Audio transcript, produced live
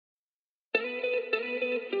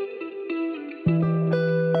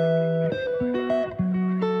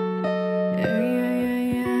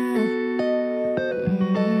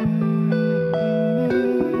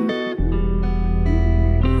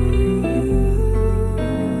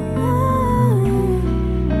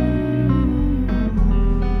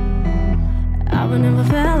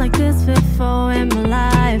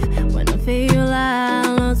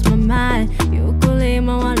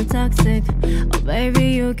baby,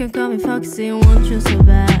 you can call me Foxy, want you so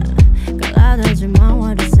bad. 갈라다지만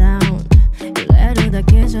what a sound. 이래도 다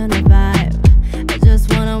괜찮은 vibe. I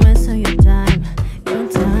just wanna waste your time, your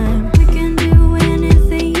time. We can do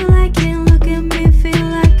anything you like and look at me, feel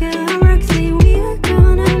like a Roxy. We are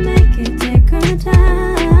gonna make it, take our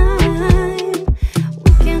time.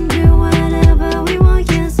 We can do whatever we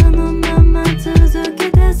want, yes, I know my mind to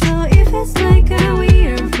get that. So if it's like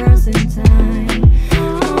we are frozen time.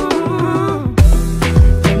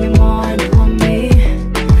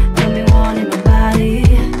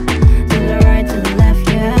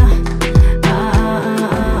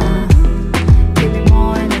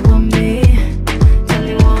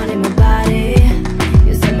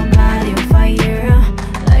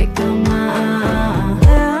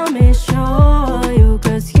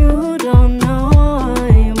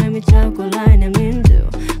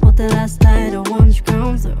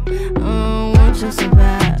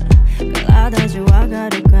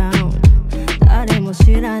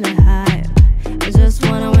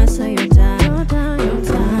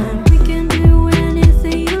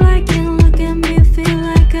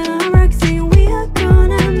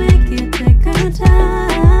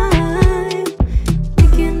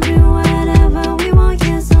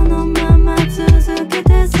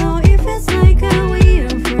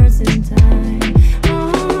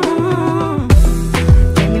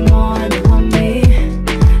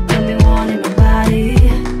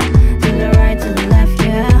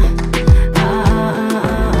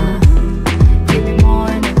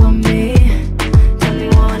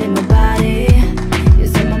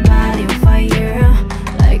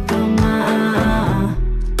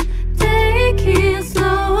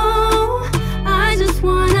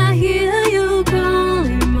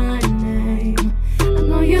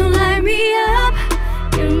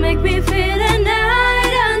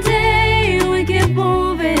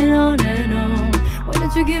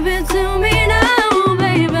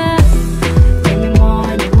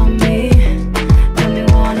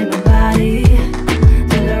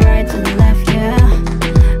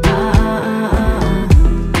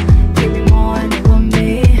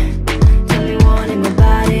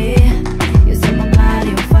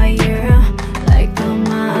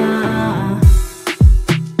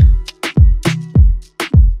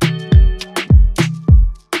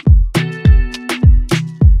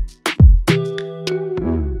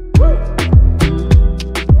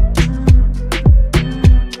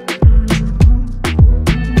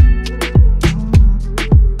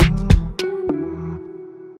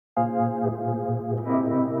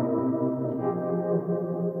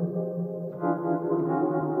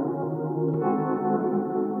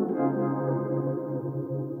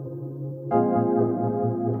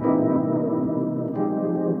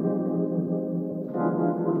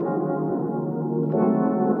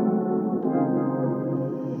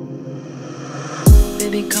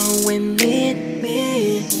 Baby, come with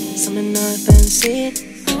me. Something not fancy.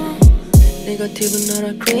 Negative, not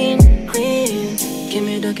a green. Give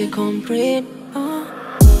me the complete.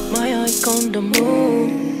 My eye on the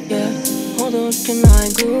move. Yeah, hold on, can I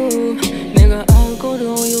go? 내가 알고도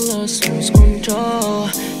you lost lose control.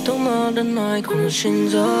 Don't know the night, gonna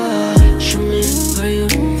신자. Show me how you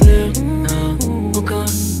feel now. 뭐가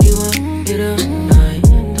이와 이런 night.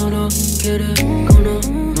 너로 get it, gonna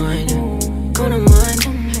mind.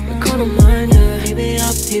 Gonna mind, yeah.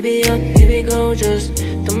 Baby, go just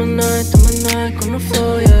do my night, gonna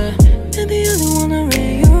flow, yeah. Baby, I don't wanna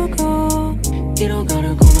let you go. You don't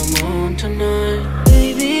gotta go no more tonight.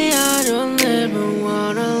 Baby, I don't ever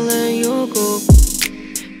wanna let you go.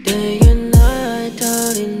 Day and night,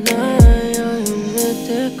 달이 나야,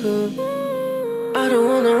 Mikeneko. I don't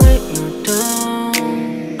wanna let you down.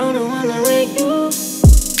 I don't wanna let you.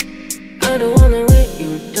 I don't wanna let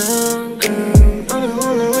you down, girl. I don't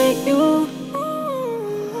wanna let you.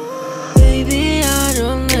 Baby, I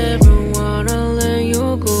don't ever wanna let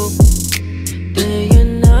you go. Day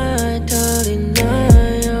and night, 달이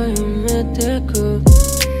나야, Mikeneko.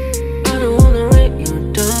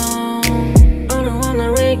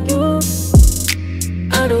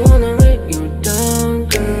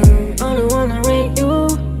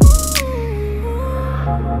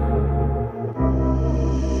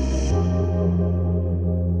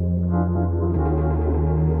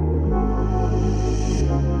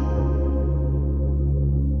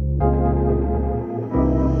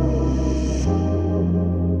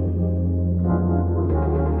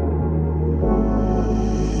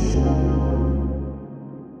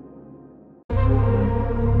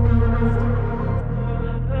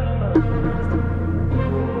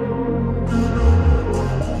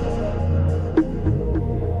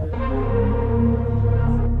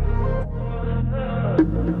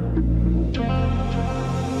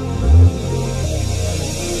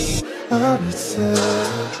 I've said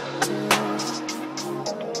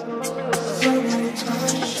so many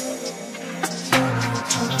times,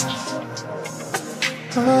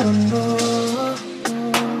 I don't know,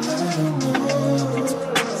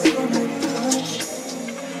 so many times,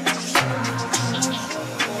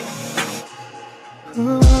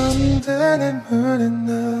 그런데 내 눈엔 나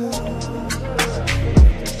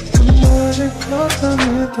무너질 것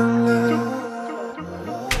같은 떨려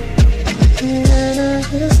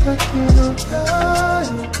It's like you don't die.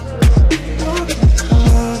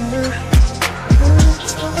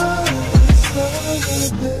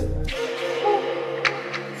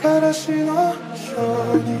 Arashi no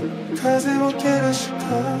hyōni kaze wo keru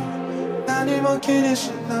shika nani mo kini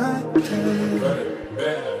shinai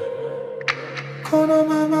kono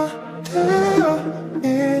mama de wo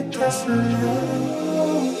itasu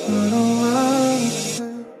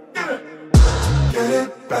Get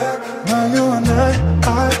it back, now you and I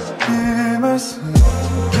give myself.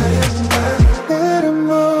 Get it back, let it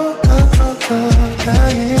more, I forgot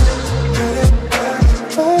that it. Get it back,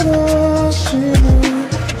 I don't see you.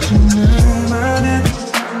 지금만의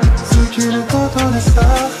스킬을 걷어냈어.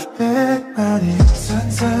 백만이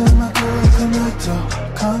산산하고 있던 날도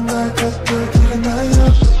강할 때도 길은 나요.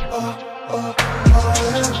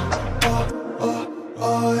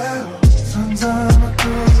 산산하고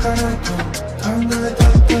있던 날도 강할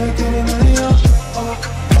때도 길은 나요.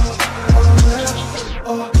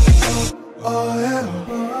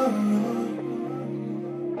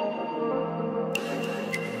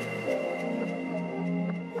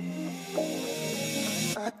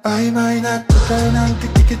曖昧な答えなんて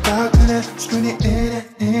聞きたくねすぐにいいね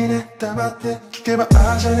いいね黙って聞けば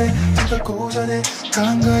ああじゃねえただこうじゃねえ考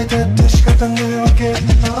えたって仕方ねえわけ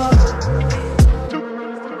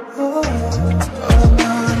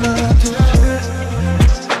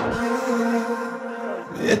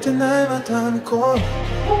見えてないまた向こう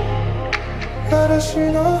嵐の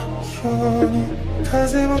ように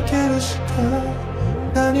風を切るしか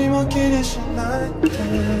何も気にしないで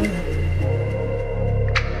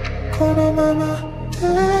このまま手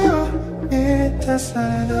を満たされ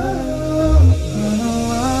ない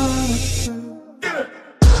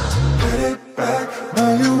Get it back,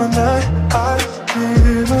 now you and I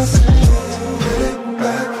give us Get it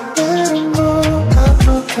back, 내일은 뭐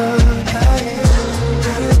아무것도 나의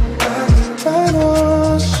Get it back, 다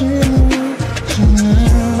놓으시는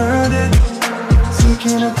지금만의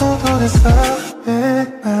스킨을 걷어냈어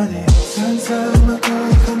백만이 산산하고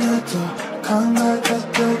있던 날도 강할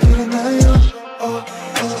때도 길은 나요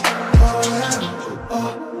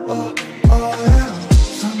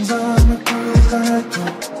산산하고 있던 날도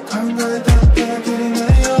강할 때도 길은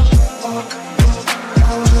나요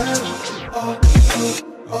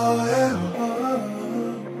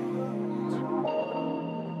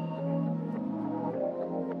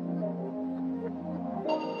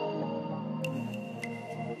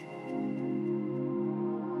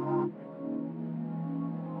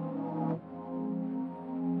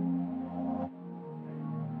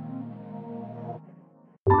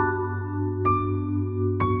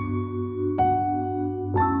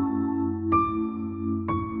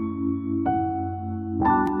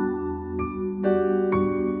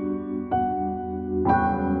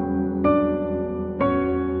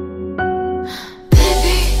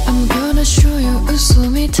Show you 嘘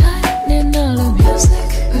みたいになる music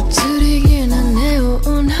移り気なネオ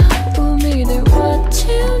ンな海で What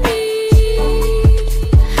you need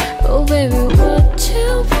Oh baby what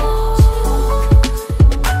you want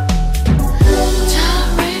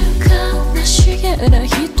誰かなしげな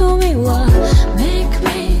瞳は Make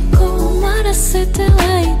me 困らせて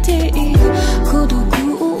Lady 孤独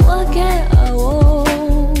を分け合おう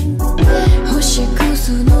星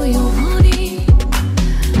屑のように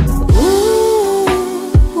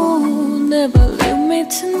Never leave me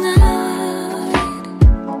tonight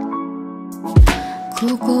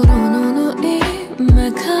心の今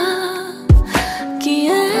が消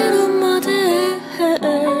えるまで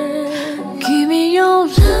君よ Lie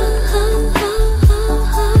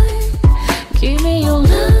君よ Lie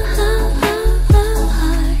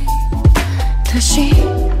確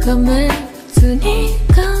かめずに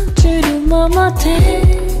感じるままで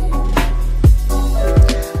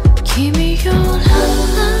君よ Lie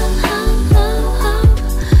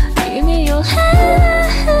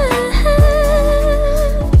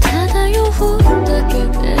漂うだけ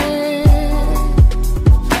で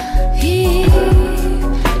いい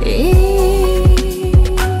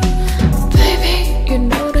Baby, you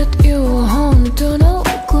know that you 本当の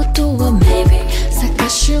ことは Maybe 探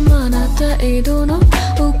し学んだ態度の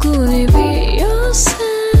Oh, could it be yourself?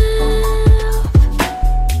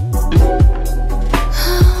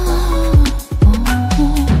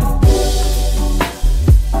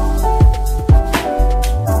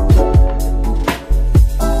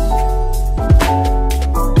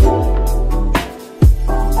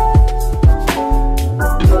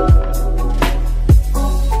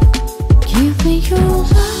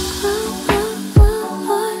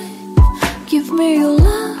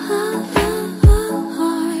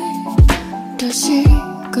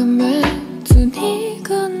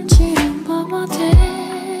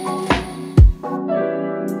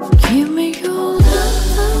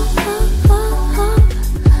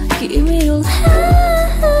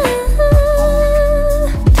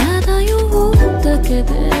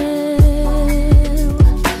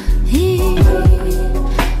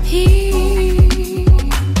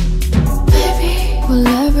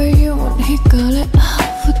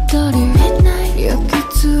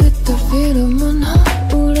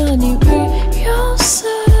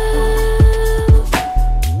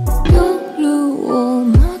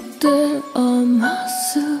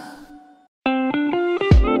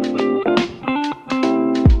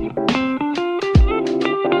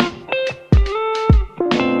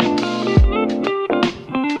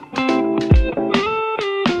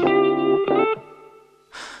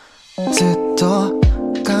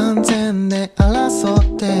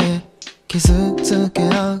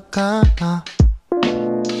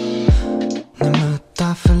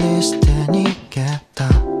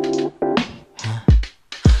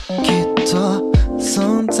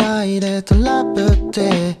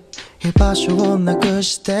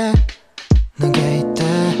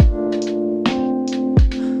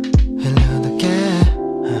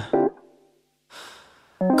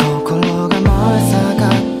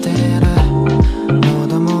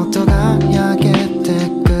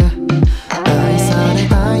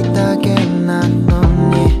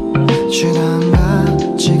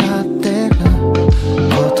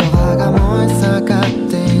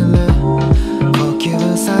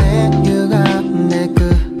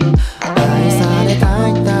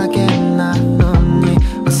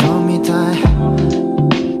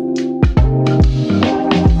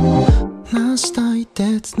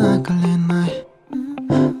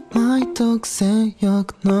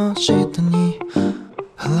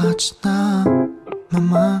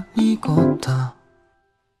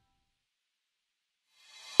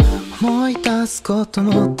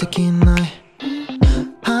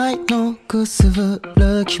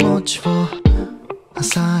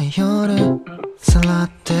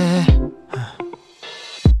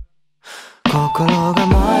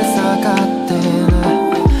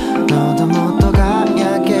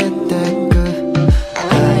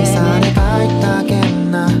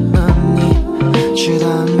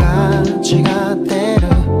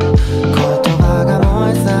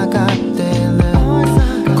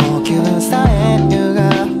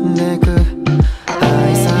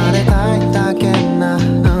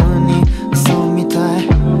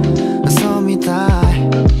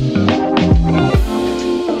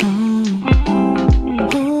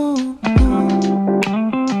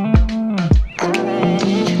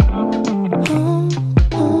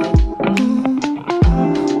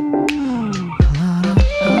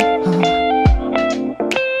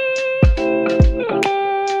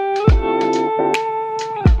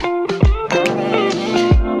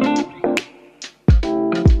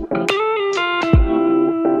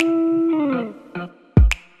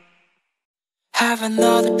 Have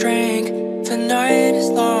another drink. The night is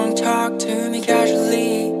long. Talk to me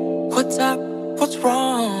casually. What's up? What's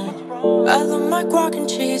wrong? I love my guac and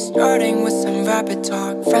cheese, starting with some rapid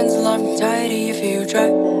talk. Friends love me tidy if you try.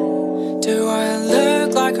 Do I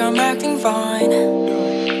look like I'm acting fine?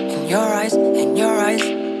 In your eyes, in your eyes,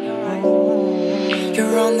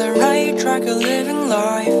 you're on the right track of living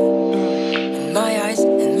life. In my eyes,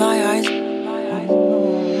 in my eyes,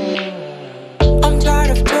 I'm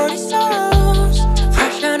tired of dirty songs.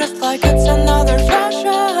 Freshen us like it's another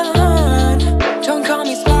fashion. Don't call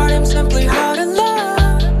me smart, I'm simply hard in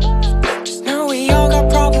love. Just know we all got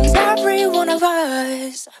problems, every one of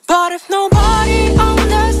us. But if nobody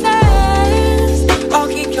understands, I'll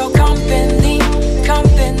keep your company,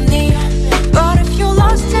 company. But if you're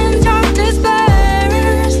lost in dark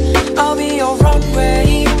despairs, I'll be your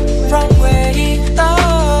runway, runway.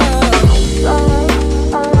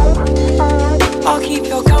 I'll keep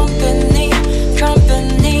your company,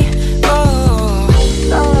 company.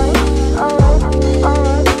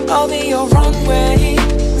 I'll be your runway,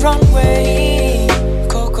 runway.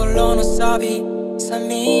 Kokoro no sabi,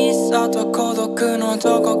 寂しさと孤独の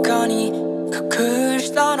どこかに隠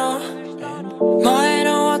したの。前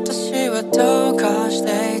し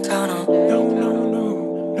ていたの。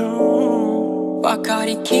分か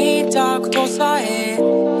りきったことさえ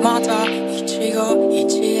また一期一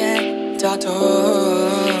会だと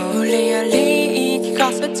無理やり言い聞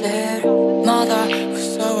かせてまだ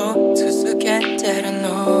嘘を続けてるの。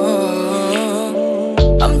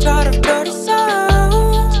I'm tired of dirty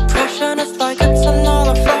songs. Depression is like it's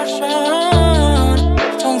another fashion.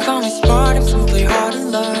 Don't call me smart, I'm simply hard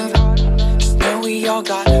in love. Just know we all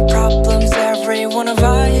got problems, every one of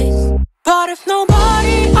us. But if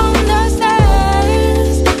nobody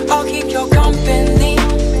understands, I'll keep your company,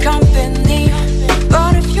 company.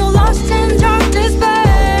 But if you're lost in dark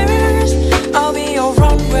despairs, I'll be your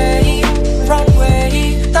runway,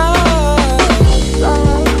 runway, love.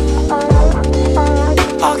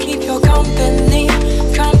 I'll keep your company,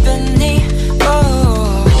 company,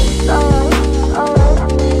 oh.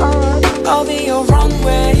 I'll be your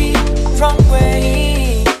runway,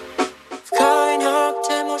 runway. 不快なく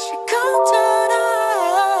ても仕方な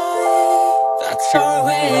い。That's our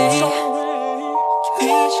way.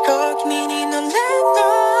 君しか君になれない。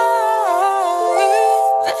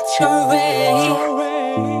That's your way.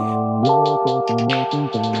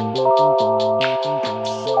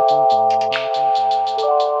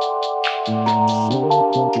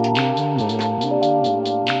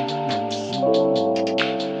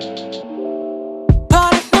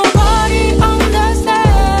 But if nobody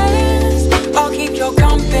understands, I'll keep your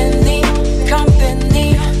company,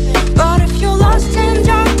 company. But if you're lost in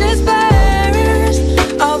dark despairs,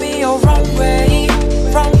 I'll be your runway,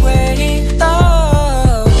 runway,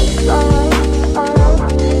 love.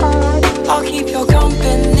 I'll keep your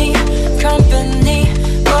company, company,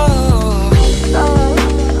 oh.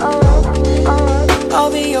 I'll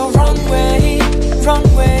be your runway,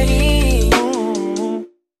 runway.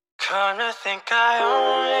 Kinda think I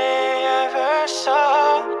only ever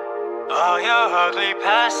saw all your ugly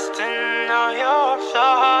past and all your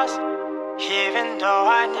flaws. Even though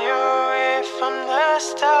I knew it from the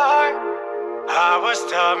start, I was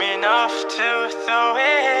dumb enough to throw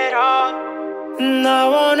it all. And I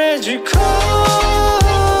wanted you cold,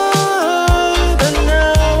 but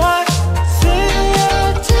now I see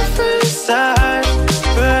a different side.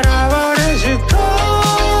 But I wanted you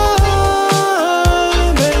cold,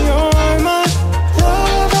 but you're my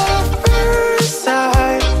love at first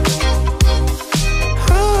sight.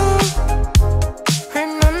 Ooh,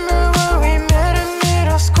 remember when we met in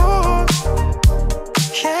middle school?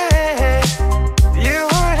 Yeah, you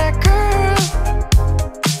were that girl.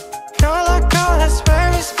 Not like all that's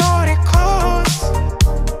wearing sporty clothes.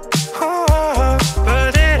 Oh, but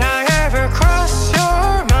did I ever cross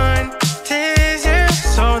your mind? These years,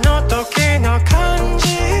 so no toki no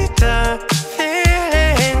kanjita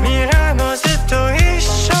feeling. 未来もずっと一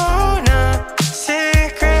緒な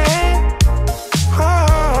secret.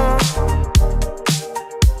 Oh,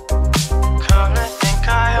 come to think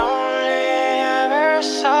I only ever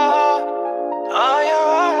saw all your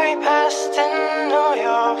ugly past and all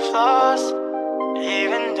your flaws.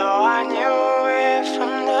 Even though I knew it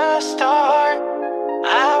from the start,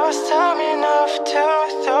 I was dumb enough to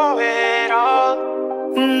throw it all.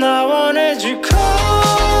 And I wanted you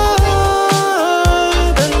cold,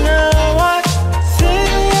 but now I see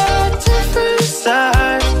a different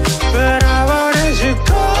side. But I wanted you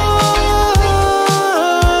cold,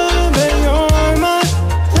 but you're my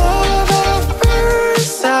love at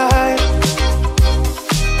first sight.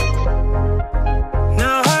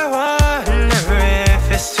 Now I wonder if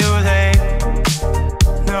it's too late.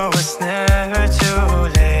 No, it's never too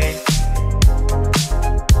late.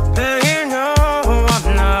 But you know I'm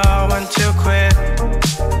not one to quit.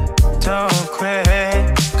 Don't quit,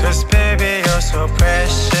 'cause baby you're so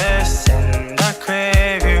precious and I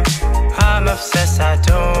crave you. I'm obsessed, I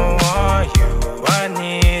don't want you, I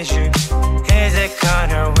need you. Is it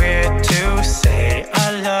kinda weird to say I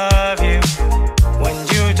love you when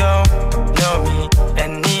you don't know me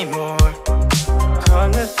anymore?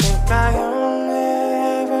 Come to think I only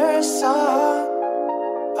ever saw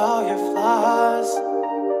all your flaws,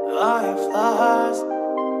 all your flaws.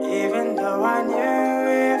 Even though I knew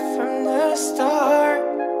it from the start,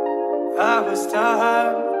 I was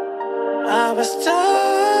dumb, I was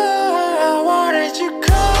dumb. I wanted you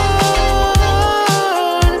gone,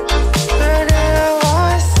 but now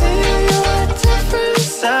I see a different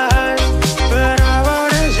side. But I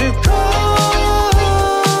wanted you gone,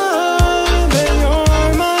 but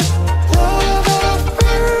you're my love at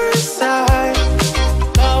first sight.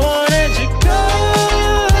 I wanted you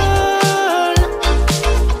gone,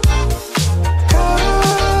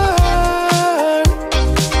 gone.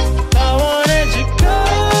 I wanted you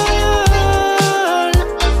gone.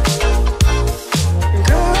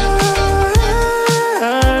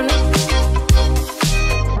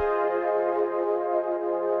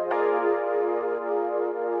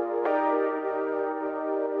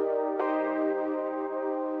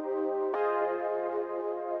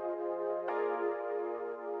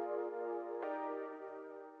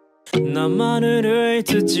 生ぬるい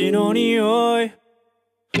土の匂い、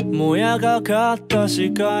もやがかった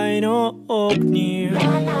視界の奥に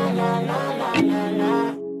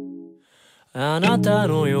あなた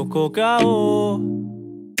の横顔、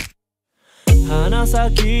鼻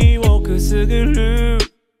先をくすぐる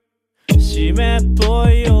湿っぽ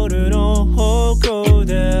い夜の方向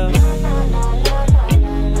で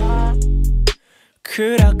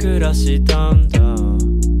クラクラしたんだ。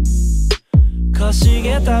かし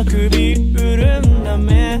げた首潤んだ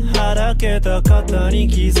目はだけた肩に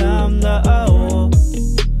刻んだ青、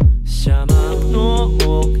シャマの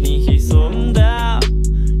奥に潜んだ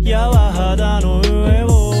柔肌の上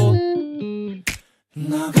を流れ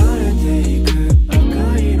ていく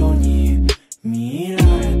赤色に見ら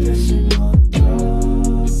れてしまっ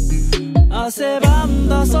た。汗ばん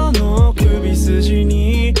だその首筋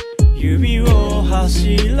に指を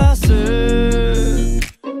走らす、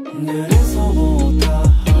濡れそぼった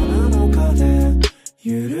鼻の風、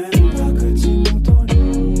緩んだ口元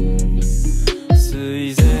に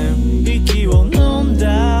水前息を飲ん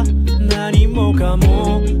だ、何もか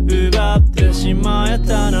も奪ってしまえ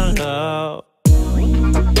たなら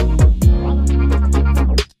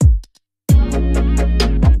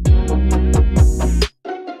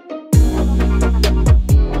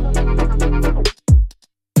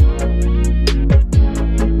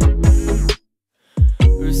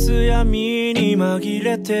薄闇に紛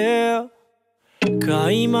れて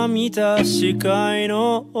垣間見た視界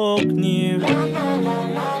の奥に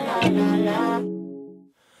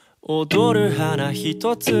踊る花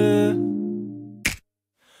一つ、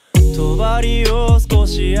帳を少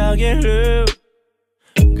し上げる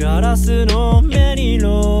ガラスの目に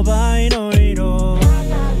ロバイの色、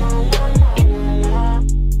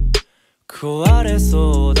壊れ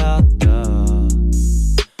そうだった。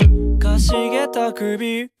かしげた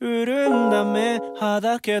首潤んだ目は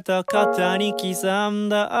だけた肩に刻ん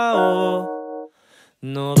だ青、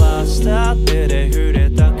伸ばした手で触れ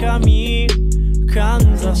た髪、か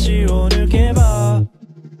んざしを抜けば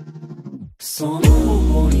その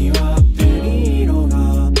頬には紅色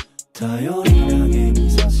が頼り投げ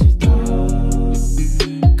に差した。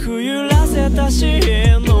くゆらせた紙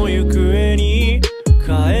幣の行方に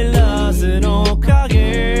帰らずの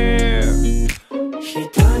影、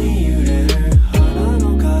下に揺れる花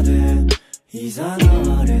の風、いざな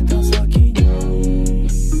われた先に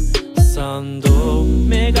三度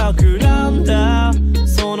目がくらんだ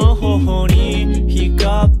その頬に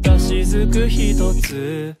光った雫一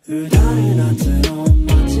つ、うだる夏の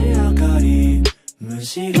街明かり、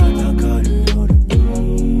虫がたかる夜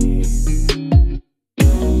に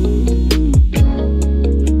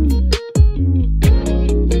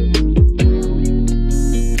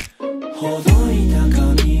ほどいた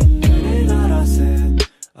髪濡れガラス、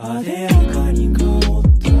あでやかに香っ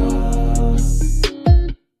た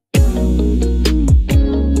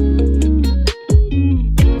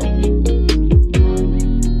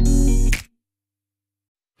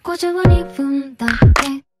52分だ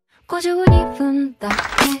け、52分だけ、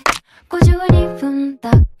52分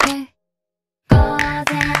だけ、午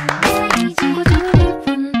前0時52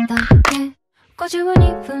分だけ、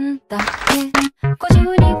52分だけ、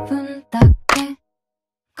52分だけ、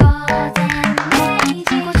午前0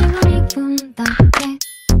時52分だけ、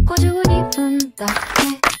52分だけ、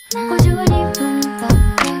52分だ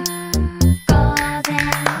け、午前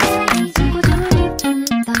0時52分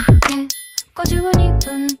だけ、52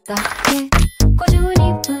分だけ、52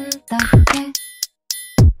分だけ、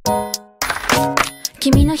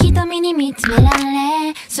君の瞳に見つめら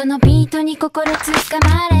れ、そのビートに心つか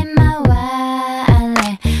まれ回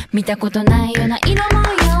れ、見たことないような色模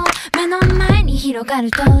様、目の前に広が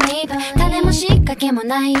る通り、種も仕掛けも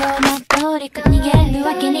ないような通りか、逃げる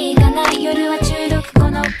わけにいかない夜は中毒、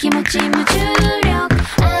この気持ち無重力、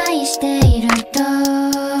愛していると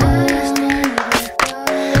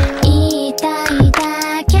言いたいだ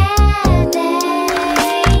けで、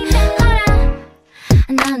ほら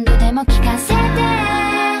何度でも聞かせて、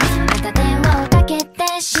また電話をかけ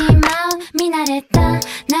てしまう見慣れたナン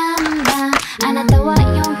バー、あなたは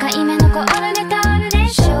4回目のコールで通るで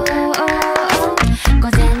しょう。午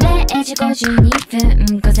前0時52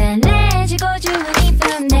分、午前0時52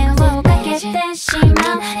分、電話をかけてしま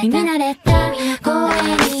う耳慣れた声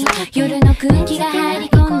に夜の空気が入り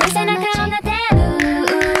込んで背中を撫でる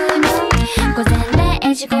の。午前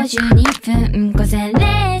0時52分、午前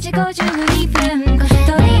0時52分、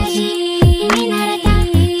鳥に慣れた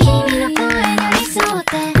君の声に寄り添っ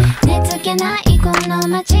て寝つけないこの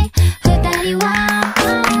街、二人は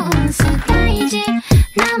大事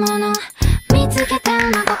なもの見つけた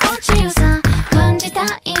な心地よさ、感じた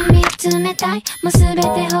い見つめたたい、もうすべて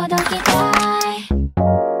ほどきたい。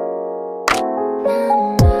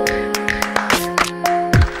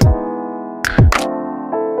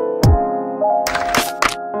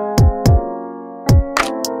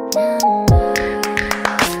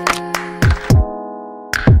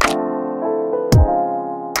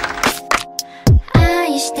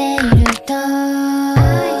愛していると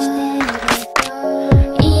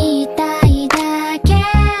言いたいだけ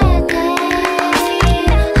で、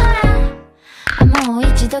もう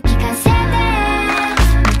一度聞かせて。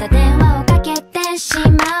また電話をかけてしま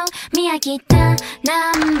う見飽きたナ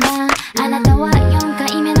ンバー。あなたは4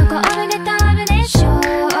回目のコールで通るでしょう。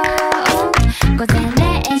午前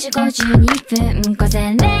0時52分、午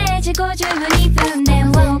前0時52分、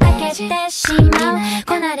電話をかけてしまう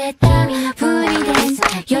こなれたふりです。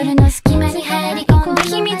夜の隙間に入り込んで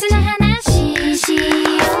秘密の話しよう。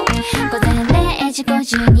午前0時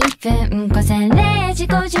52分、午前0時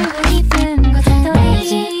52分、午前0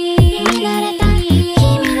時見慣れた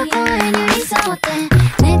君の声に寄り添って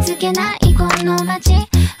寝つけないこの街。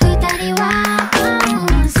二人はバ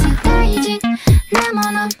ウンス大事なも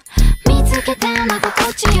の見つけたの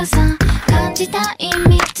心地よさ感じたい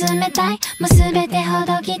見つめたい、もうすべてほ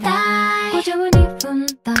どきたい。52分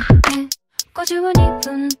だけ、52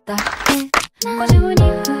分だけ、52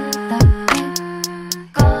分だけ、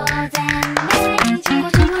午前0時52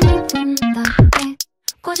分だけ、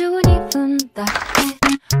52分だけ、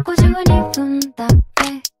52分だけ、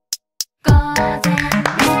午前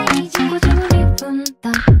0時52分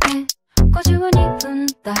だけ、52分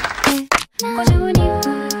だけ、52分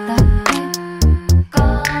だけ、午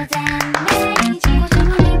前0時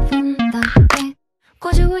52分だけ、52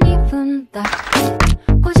分だけ、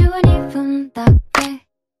52分だけ。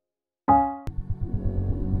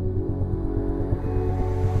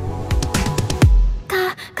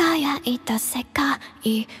輝いた世界、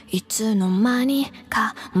いつの間に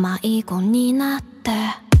か迷子になって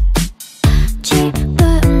自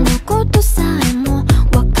分のことさえもわ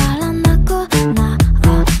からなくなっ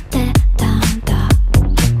てたんだ。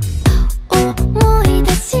思い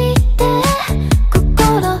出して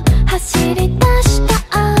心走り出し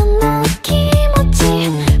たあの気持ち、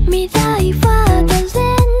未来は誰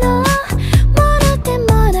のものでも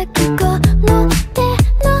なくこの手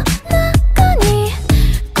の中に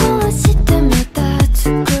こうしてまた作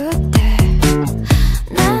って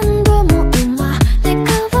何度も生まれ変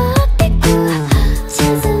わってく地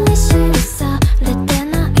図に記されて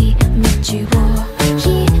ない道を人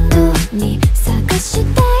に探してい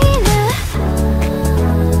る。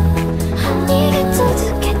逃げ続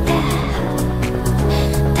けて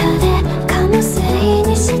誰かのせい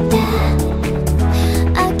にして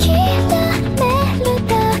諦める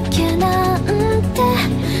だけなんて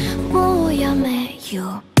もうやめよ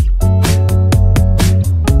う。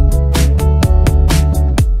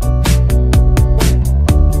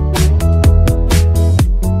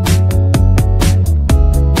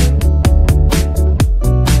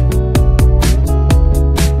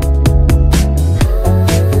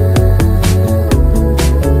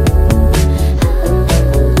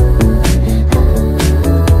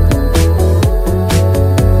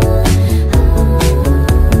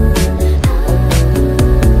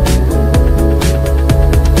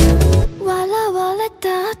笑われ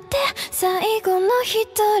たって最後の一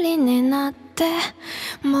人になって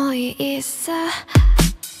もういいさ。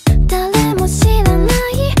誰も知らない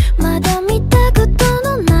まだ見たこと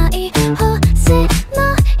のない星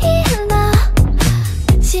の色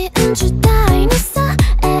信じたいのさ。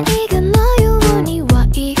映画のようには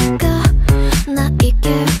いかないけ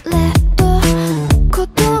れど子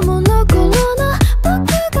供の頃の僕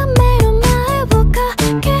が目の前を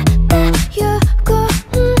駆けてゆく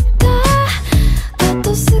んだ。あと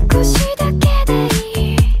少しだけでい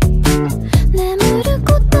い、眠るこ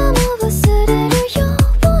とも忘れるよ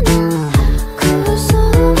うな空想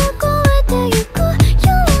を超えてゆくよ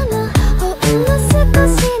うなほんの少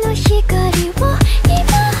しの光を今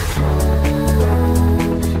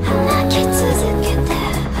泣き続けて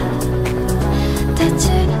立ち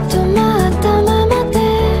止まったままで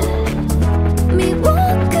見送っ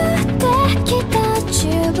てきた自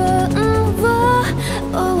分を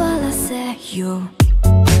終わらせよう。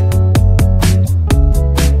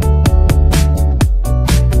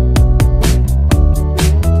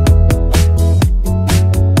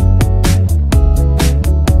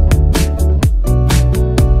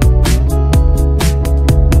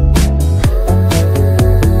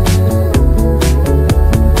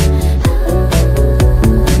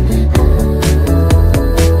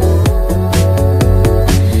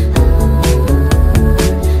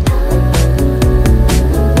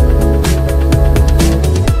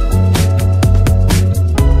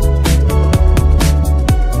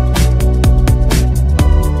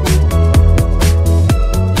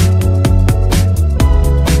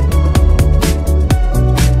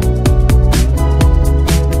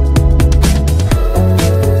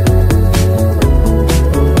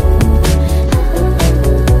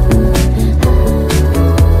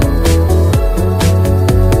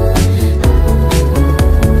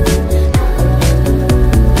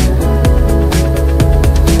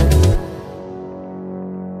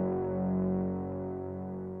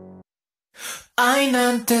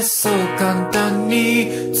てそう簡単に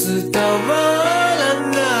伝わら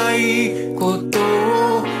ないこと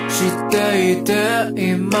を知っていて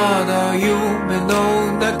未だ夢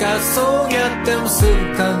の中そうやって結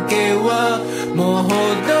ぶ関係はもうほ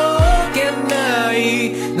どけない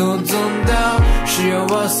望んだ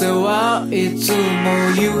幸せはいつも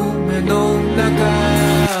夢の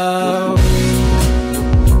中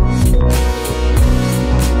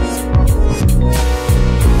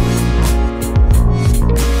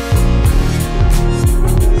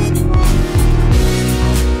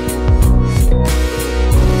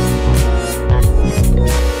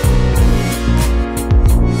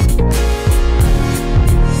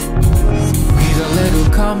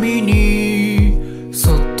髪に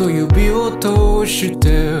そっと指を通し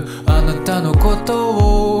てあなたのこと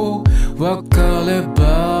を分かれ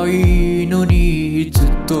ばいいのにず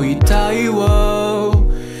っといたいわ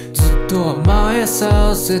ずっと甘え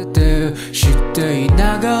させて知ってい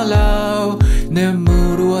ながら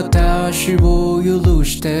眠る私を許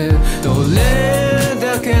してどれ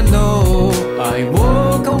だけの愛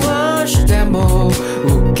を交わしても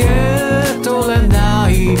受け取れな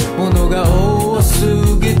いものが多す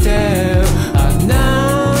ぎてあ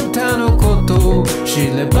なたのこと知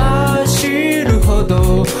れば知るほ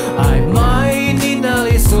ど曖昧にな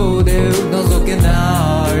りそうで覗け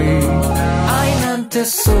ない愛なんて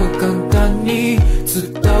そう簡単に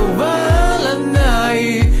伝わらな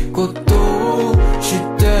いことを知っ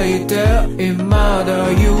ていて未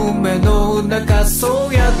だ夢の中そ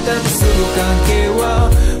うやって結ぶ関係は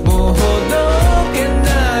もうほどけ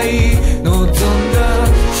ない望んだ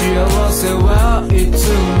幸せはいつ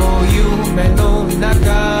も夢の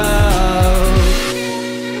中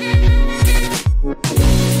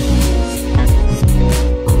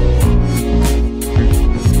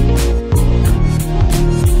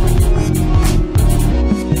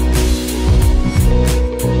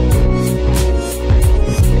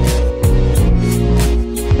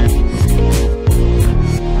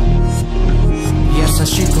優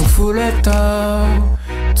しく触れた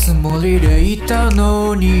つもりでいた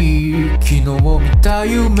のに昨日見た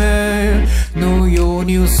夢のよう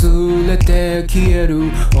に薄れて消える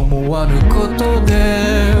思わぬこと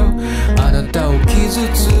であなたを傷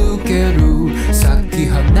つけるさっき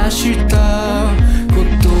話したこ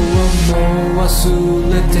とはもう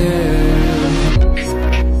忘れて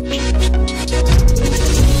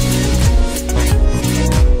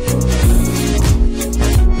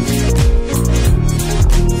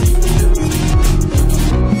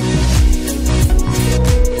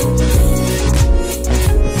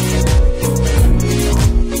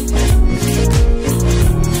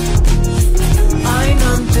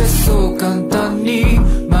簡単に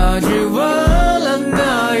交わら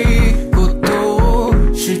ないこと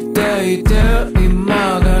を知っていて未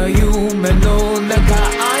だ夢の中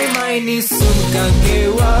曖昧にする関係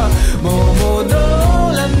はもう戻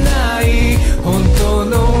らない本当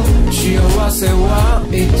の幸せは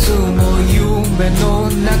いつも夢の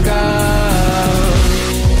中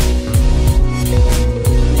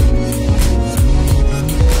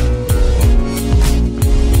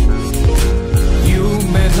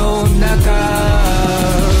の中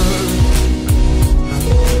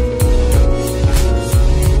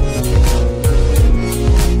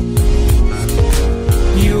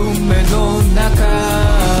夢の中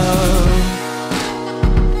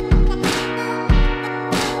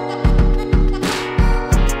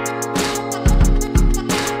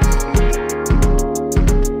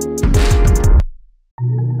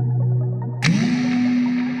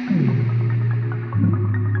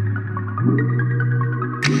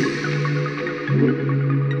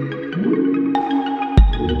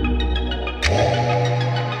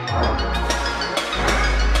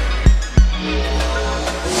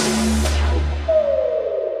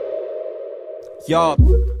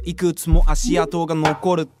いくつも足跡が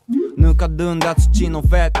残るぬかるんだ土のフ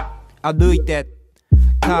ェッ歩いて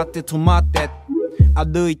立って止まって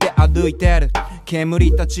歩いて歩いてる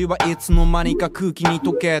煙たちはいつの間にか空気に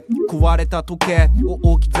溶け壊れた時計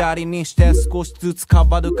を置き去りにして少しずつ変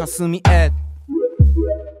わる霞へ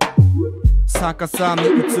逆さに映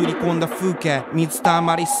り込んだ風景水た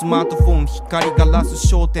まりスマートフォン光ガラ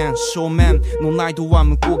ス焦点正面のナイトは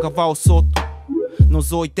向こう側をそっと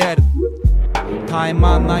覗いてる絶え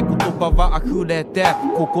間ない言葉は溢れて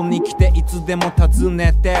ここに来ていつでも尋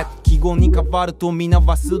ねて記号に変わると皆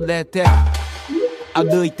忘れて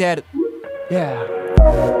歩いてる、yeah.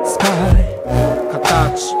 スカイ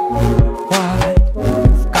形 Why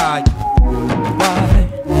深い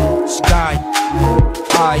Why 近い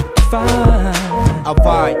I find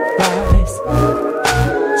淡い Rise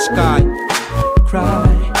近い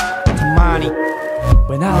Cry たまに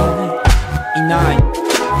when I いない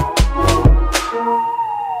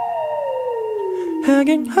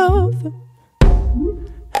hanging over,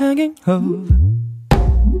 hanging over.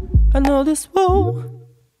 I know this won't.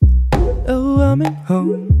 Oh, I'm at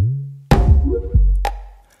home.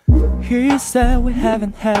 He said we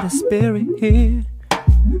haven't had a spirit here.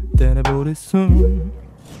 Then I bought it soon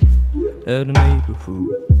at the neighborhood.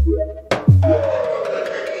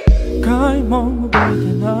 Come on away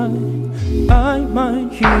tonight. I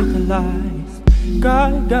might hear the lies.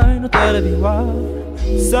 Guy no terebi wa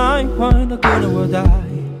Saiwan no kuna wa dai.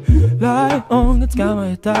 Lie on it's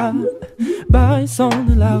kamaeta. By song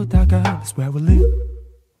the loud taka. That's where we live.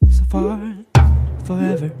 So far,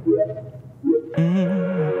 forever. 流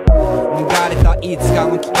れたいつか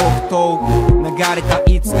の記憶と流れた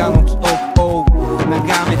いつかの記憶を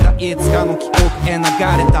眺めたいつかの記憶へ流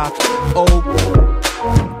れたお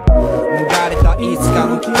流れたいつか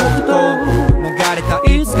の記憶と流れた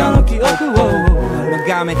いつかの記憶を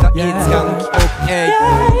眺めたいつかの記憶へ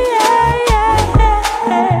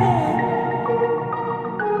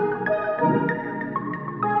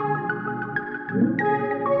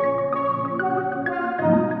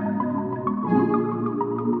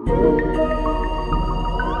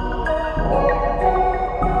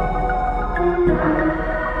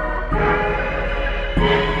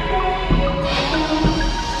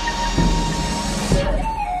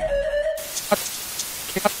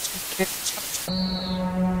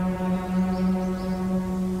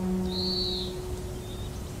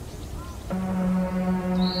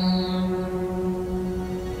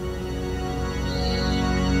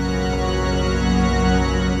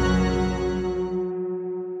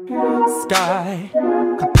Sky,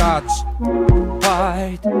 形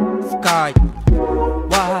wide, 深い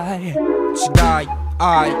wide, 違い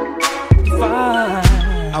愛 fine,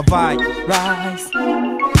 淡い rise,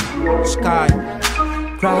 近い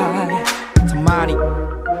cry, たまに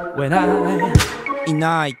when I い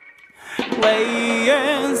ない lay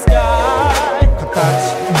in sky, 形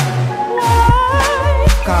wide,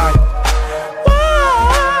 深い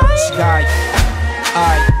wide, 違い愛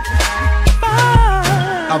fine,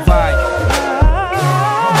 淡い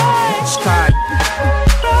近い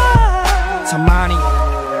たまに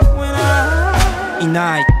when I い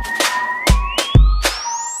ない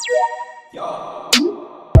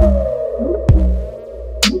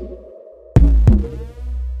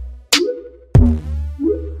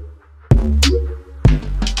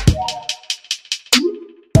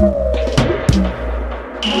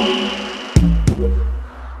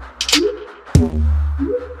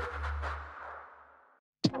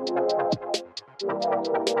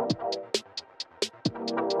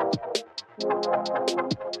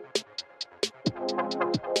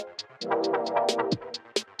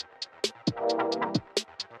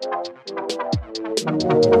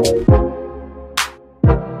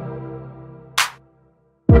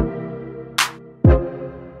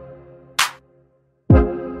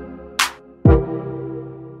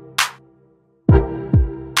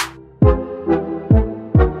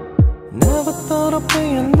Never thought I'd be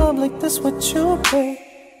in love like this with you, babe.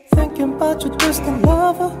 Thinking about your distant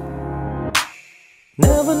lover.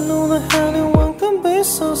 Never knew that anyone can be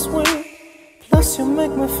so sweet. Plus you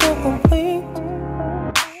make me feel complete.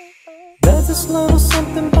 There's this little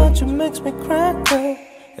something about you makes me crack up.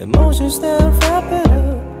 Emotions that wrap it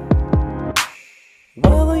up.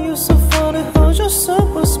 Whether you're so funny or you're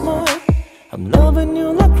super smart, I'm loving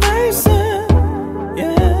you like crazy,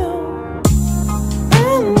 yeah.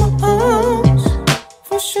 In my arms,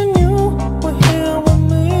 wishing you were here with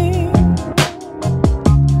me.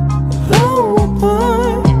 Though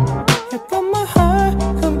apart, you got my heart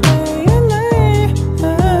completely.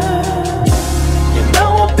 You know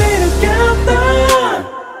we'll be together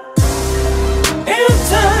in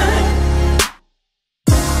time.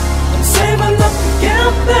 I'm saving up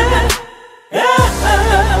together, yeah.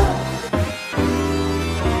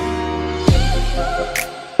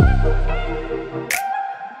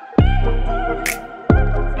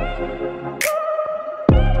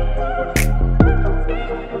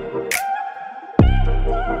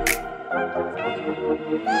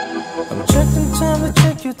 I'm checking time to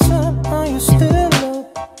check your time. Are you still up?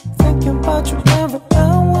 Thinking about you every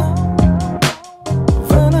hour.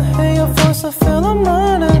 When I hear your voice, I feel I'm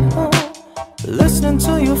running home. Listening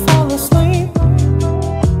till you fall asleep.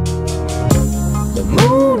 The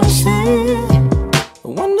moon is here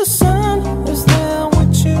when the sun is there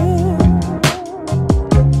with you.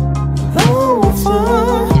 Though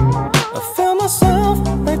afar, I feel myself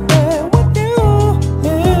right there with you,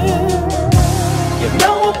 yeah. You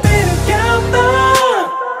know we'll be together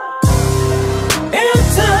in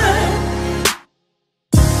time.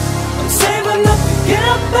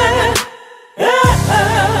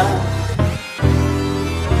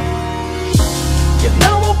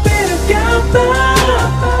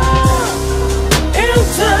 in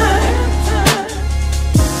time.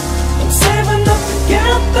 I'm saving up to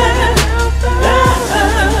get there.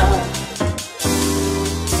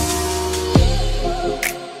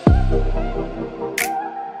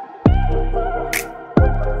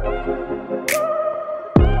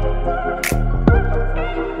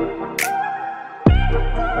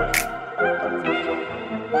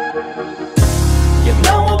 You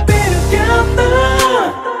know I'll be together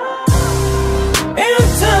in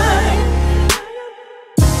time.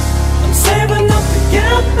 I'm saving up to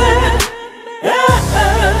get there.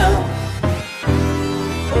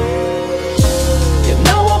 You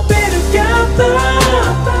know I'll be together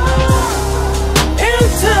in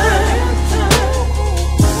time.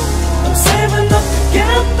 I'm saving up to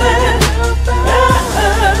get there.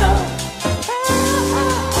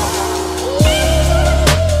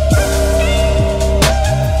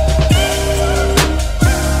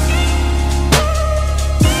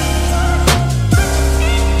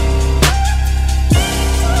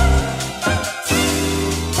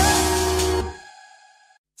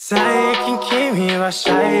最近君はシ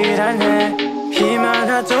ャイだね暇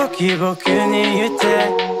な時僕に言って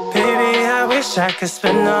Baby I wish I could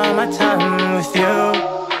spend all my time with you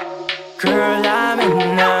Girl I'm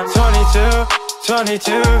in a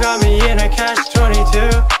 22 got me in a catch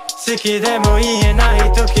 22好きでも言えな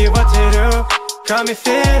い時はてる Got me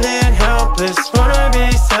feeling helpless wanna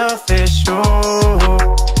be selfish oh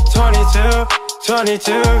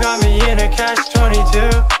 22 got me in a catch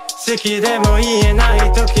 22好きでも言えない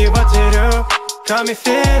時はてる Got me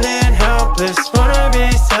feeling helpless wanna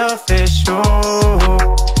be selfish oh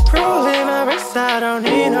Rolling my wrist I don't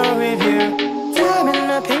need no review Diamond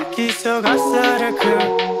my pinky so got started crew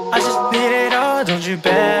I just need it all don't you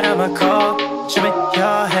bet I'ma call Show me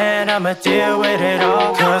your hand I'ma deal with it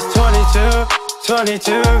all Cause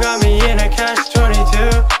 22 got me in a catch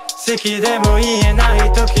 22好きでも言えな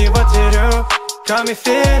い時はてるGot me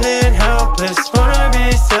feeling helpless, wanna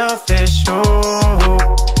be selfish, oh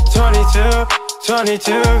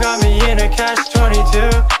 22 got me in a catch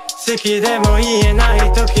 22好きでも言えない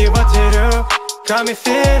時はてる Got me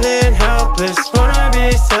feeling helpless, wanna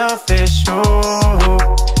be selfish, oh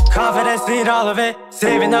Confidence, need all of it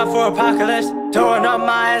Saving up for apocalypse Throwing up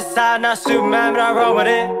my side, not Superman, but I roll with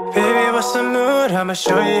it Baby, what's the mood? I'ma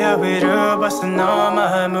show you how we do Bustin' all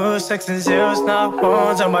my moves, 6 and zeros, not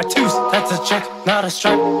ones on my twos That's a check, not a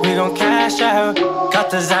strike, we gon' cash out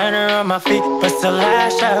Got designer on my feet, but still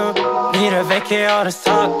lash out Need a vacay, all this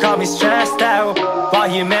talk got me stressed out Why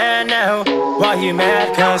you mad now? Why you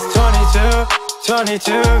mad? Cause 22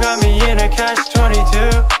 got me in a catch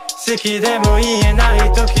 22好きでも言えない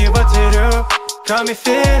時はてる Got me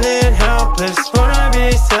feeling helpless wanna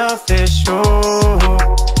be selfish oh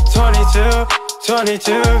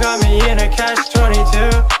 22 got me in a catch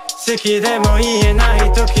 22好きでも言えな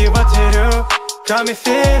い時はてる Got me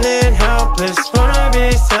feeling helpless wanna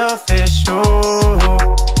be selfish oh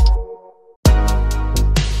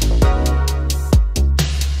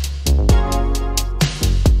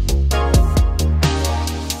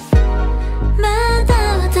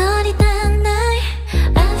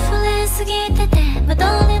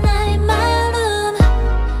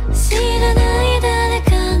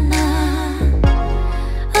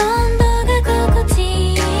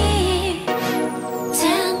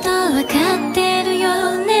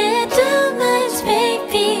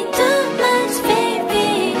Too much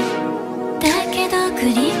baby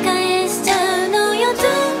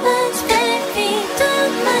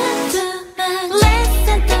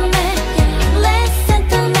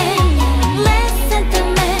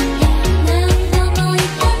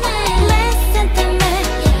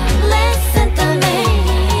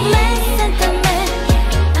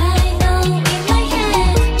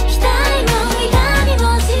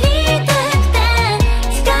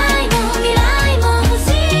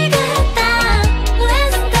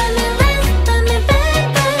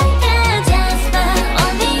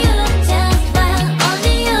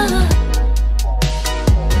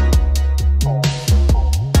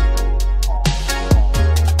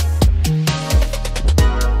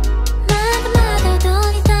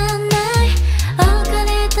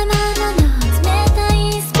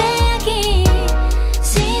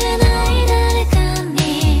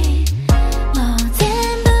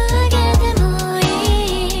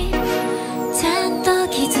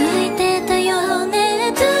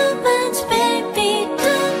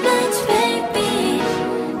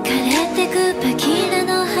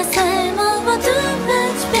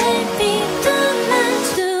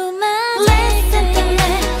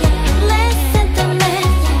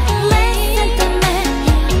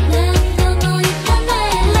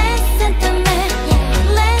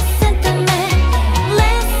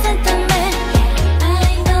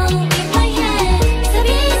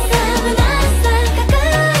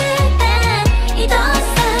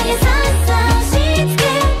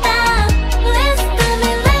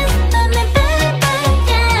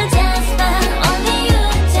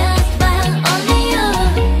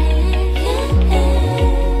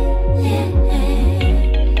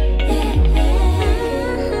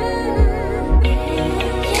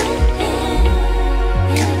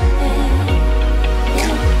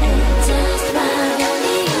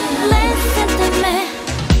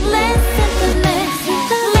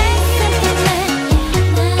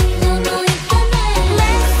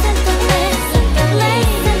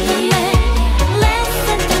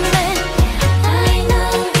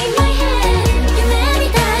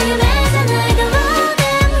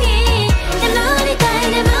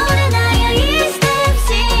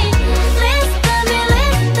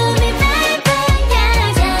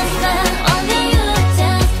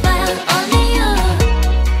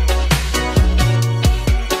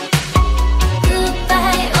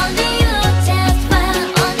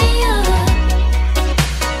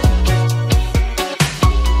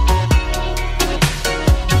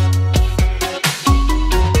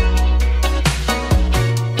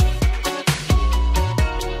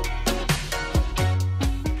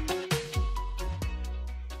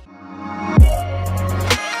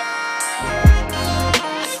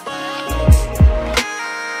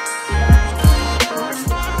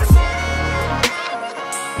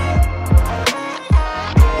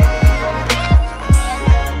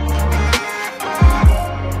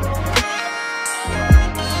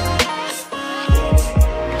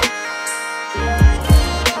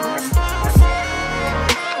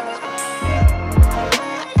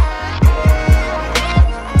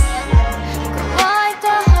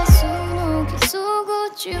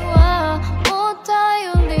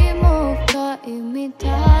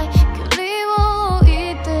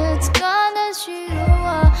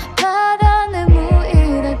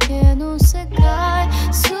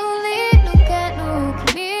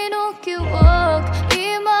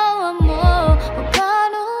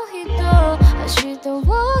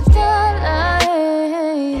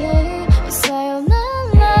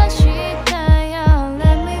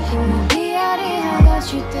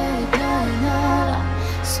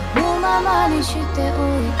まにしておい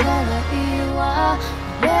たらいいわ。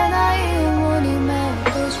触れないように目を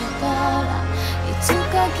閉じたらいつ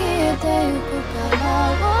か消えてゆくから。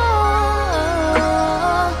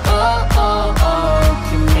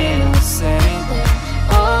君のせいで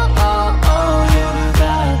夜が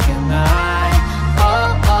明けない。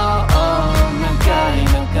長い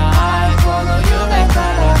長いこの夢か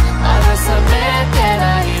らまだ覚めてな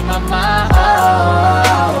いまま。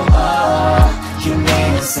君の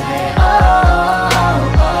せい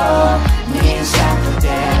にしたくて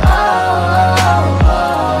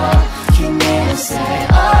君のせい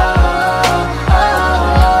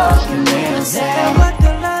君のせい。わか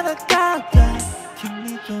らなかった君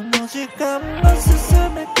との時間の進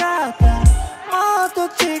め方。もっと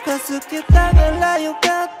近づけたならよか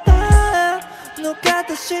った。の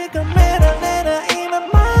形しか見られないま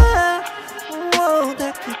ま。だ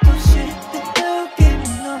けど知ってる君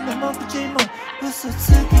の目も口も嘘つ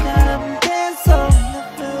きなんてそんな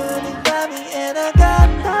風には見えなかっ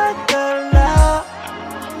たから。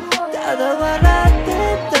ただ笑って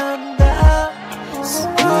たんだ。すぐ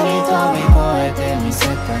に飛び越えてみせ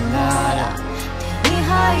たなら手に入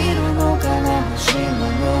るのかな欲しいも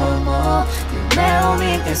のも。夢を見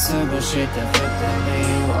て過ごした二人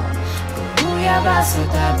をゴムやバス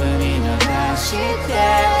タブに流して、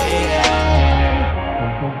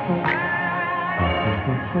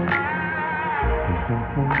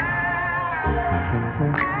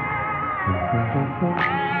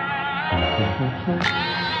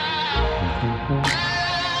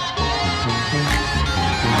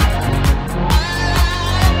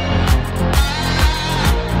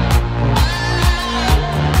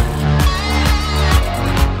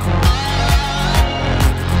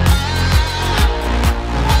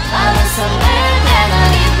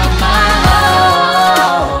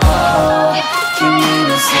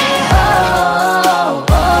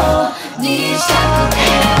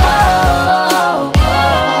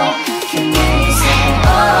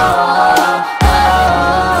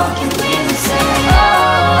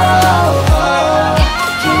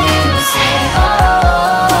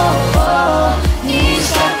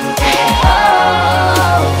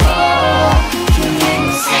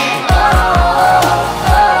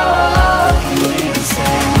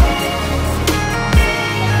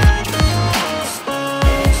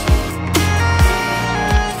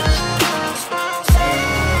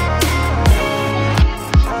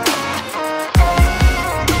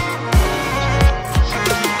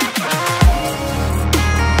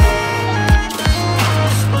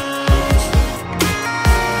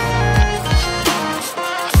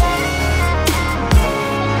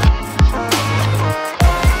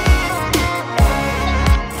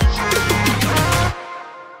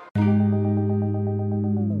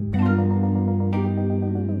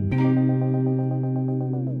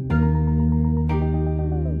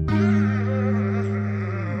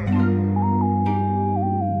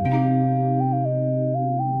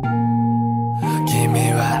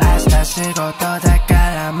仕事だか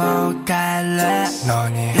らもう帰るの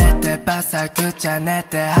に出てバサくちゃ寝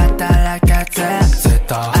て働かずずっ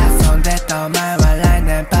と遊んでたお前は来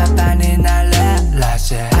年パパになるら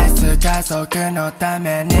しい。愛す家族のた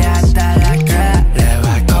めに働く。俺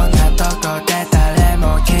はこんなとこで誰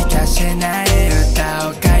も聞きゃしない歌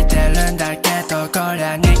を書いてるんだけどこり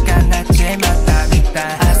ゃにかなっちまったみたい。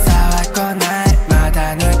朝は来ないま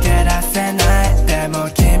だ抜け出せない。でも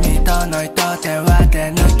君との糸電話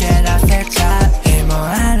で抜け出せちゃう日も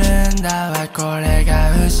あるんだわ。これ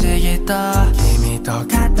が不思議と君と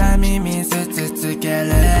片耳ずつつけ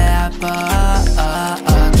るエアポッ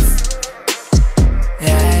ツ Yeah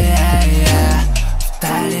yeah yeah 二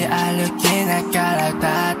人歩きながら歌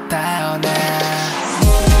ったよね。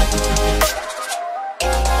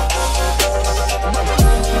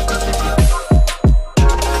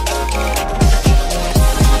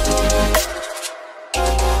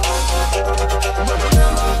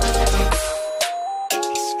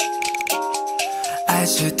愛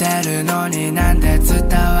してるのになんで伝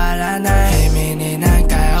わらない。君に何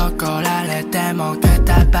回怒られてもく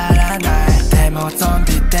たばらない。でもゾン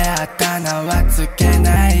ビってあだ名はつけ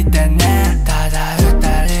ないでね。ただ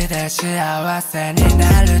二人で幸せに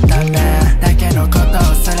なるためだけのこと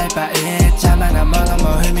をすればいい。邪魔なもの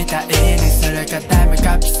も踏みたいにするかタイム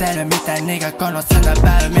カプセルみたいにがこの砂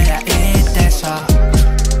場未来でしょ。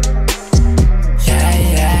Yeah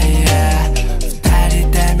yeah yeah 二人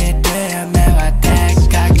で見る夢はでっ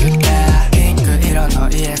かくてピンク色の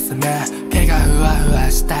イエスね。毛がふわふわ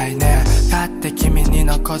したいね。買って君に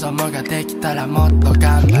の子供ができたらもっと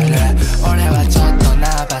頑張る。俺はちょっとナ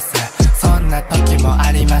ーバスそんな時も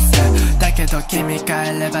あります。だけど君帰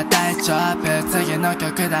ればだ大丈夫次の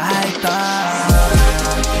曲だハイト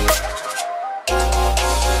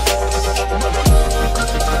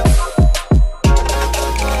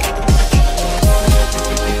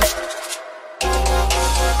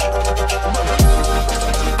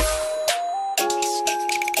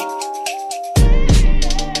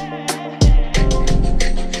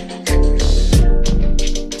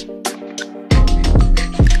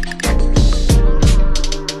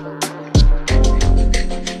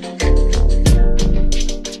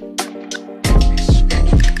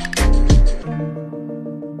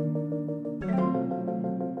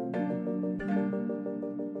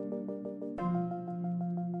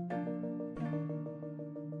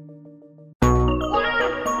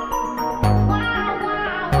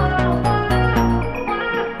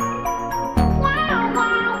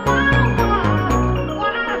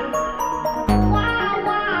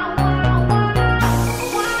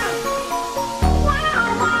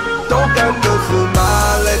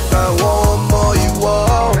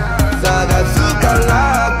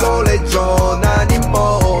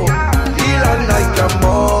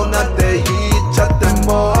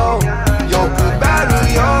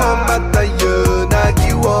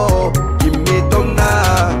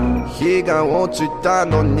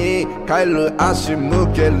帰る足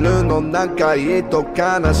向けるのなんかいいと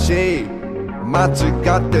悲しい間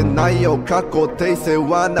違ってないよ過去訂正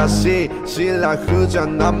はなしシラフじゃ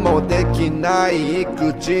何もできない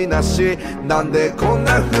口なしなんでこん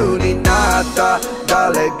な風になった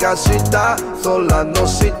誰がした空の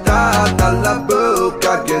下並ぶ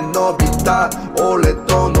影伸びた俺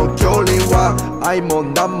との距離は愛も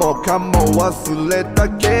何もかも忘れた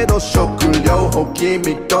けど食料法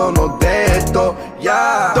君とのデート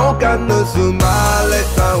やどっか盗まれ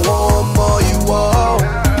た想い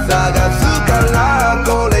を探すから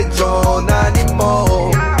これ以上何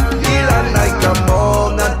もいらないか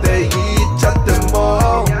もなんて言っちゃって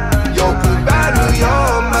も欲張るよ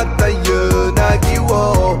また夕凪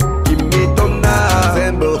を君とな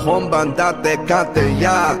全部本番だって勝手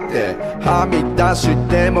やってはみ出し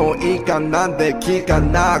てもいいかなんて聞か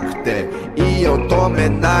なくていいよ止め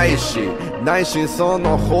ないし内心そ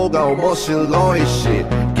の方が面白いし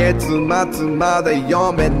結末まで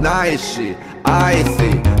読めないし I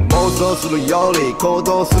see 妄想するより行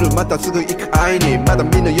動するまたすぐ行く愛にまだ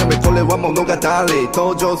見ぬ夢これは物語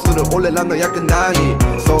登場する俺らの役何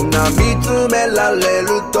そんな見つめられる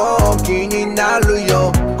と気になる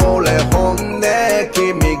よこれ本音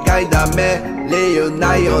君がダメ理由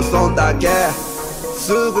ないよそんだけ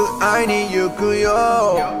すぐ会いに行く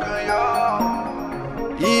よ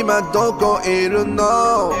今どこいる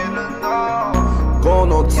のこ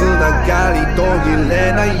のつながり途切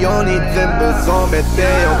れないように全部染めて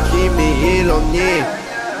よ君色に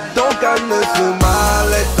どっか盗ま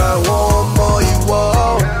れた想いを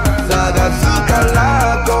探すか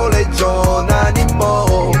らこれ以上何も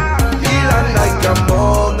いらないかも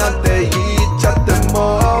なんて言っちゃっても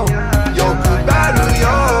欲張るよ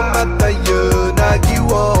また夕凪を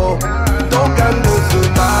どっか盗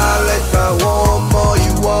まれた想い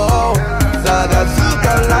を探すか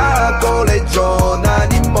らこれ以上何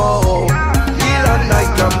もいらない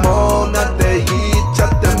かもなんて言っちゃっ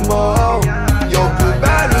ても欲張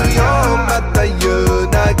るよまた夕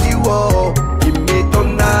凪を君と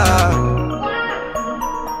な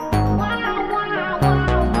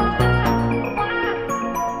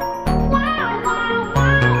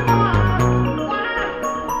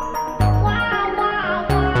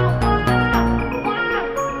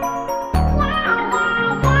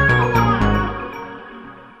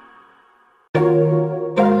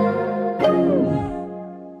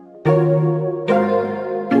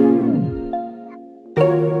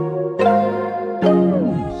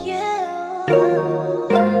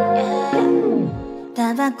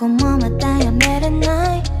タバコもまたやめれ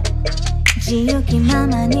ない自由気ま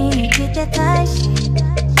まに生きてたいし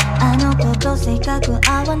あの子と性格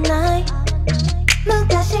合わない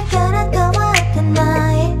昔から変わって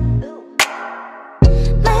ない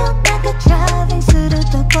真夜中ドライビングする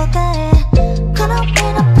どこかへこの日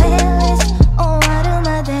のプレイリスト終わるま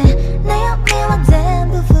で悩みは全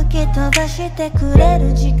部吹き飛ばしてくれ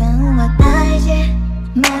る時間は大事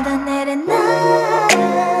まだ寝れない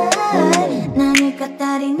何か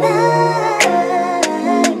足りな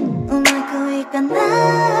いうまくいかない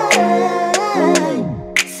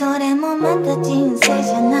それもまた人生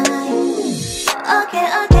じゃない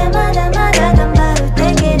OKOK まだまだ頑張る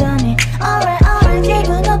Take it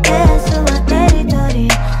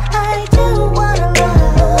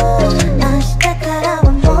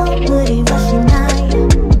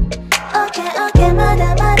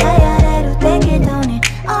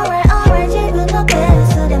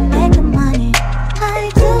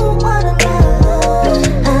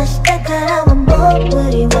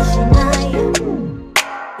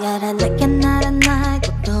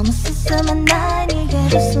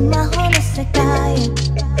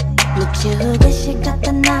フで仕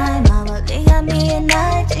方ない、周りが見え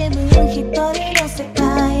ない自分一人の世界。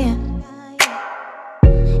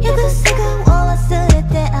約束を忘れ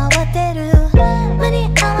て慌てる、間に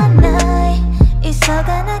合わない、急が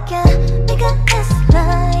なきゃ見返すラ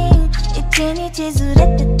イン。一日ずれ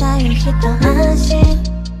てたよ一安心。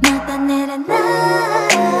また寝れない、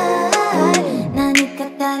何か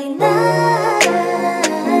足りない、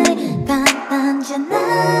簡単じゃない、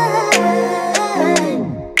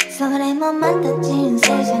それもまた人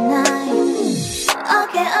生じゃない。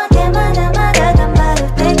 OKOK まだまだ頑張る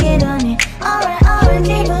適度に Alright 自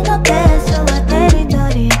分のペースはテリト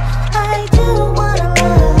リー I do wanna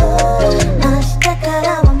love 明日から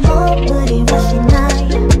はもう無理はしない。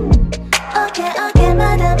 OKOK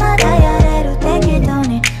まだまだやれる適度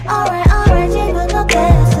に Alright 自分のペー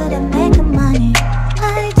スで make money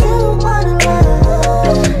I do wanna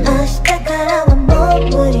love 明日からはもう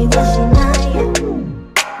無理はしない。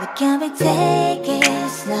 We can be take it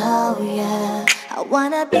slow, yeah. I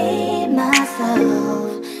wanna be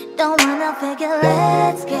myself. Don't wanna fake it,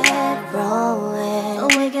 let's get rolling.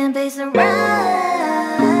 We can be surround.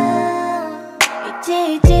 い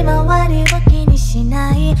ちいち周りを気にし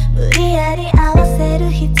ない、無理やり合わせ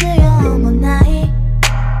る必要もない。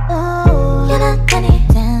夜中に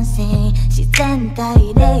dancing 自然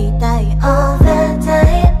体でいたい all the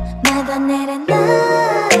time。 まだ寝れない、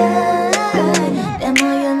でも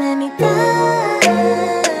夢見たい、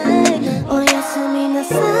おやすみな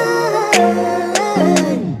さい、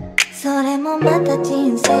それもまた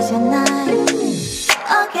人生じゃない。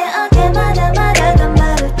 OKOK まだまだ頑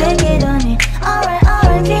張る適度に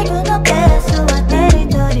Alright 自分のペースはテリ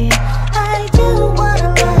トリー I do wanna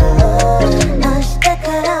love 明日か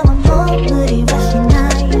らはもう無理はしな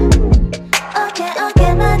い。 OKOK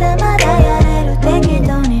まだまだやれる適度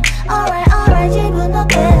に Alright 自分の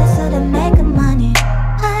ペースで make money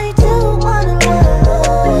I do wanna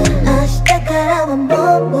love 明日からはも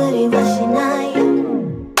う無理はしない。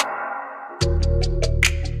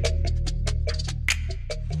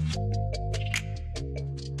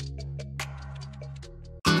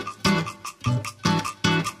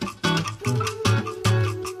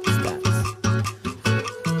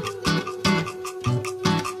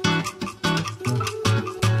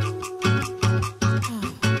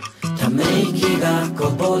ため息がこ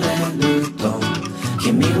ぼれると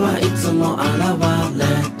君はいつも現れ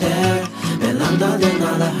て、ベランダで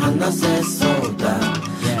なら話せそうだ、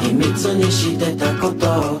秘密にしてたこ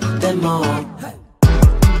とでも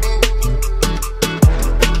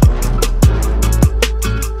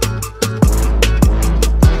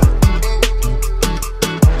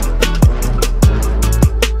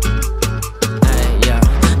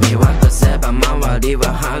見渡せば周り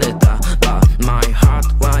は晴れた、But my heart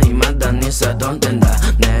は未だにさどんでんだ。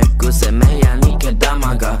寝癖目やに毛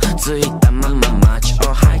玉がついたまま街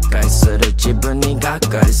を徘徊する自分にがっ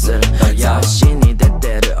かりする。雑誌に出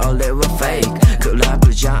てる俺はフェイク、クラ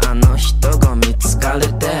ブじゃあの人混み疲れ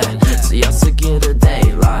て強すぎるデ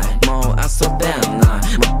イライト、もう遊べない、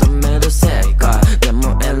求める世界で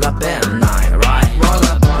も選べない、Right ロー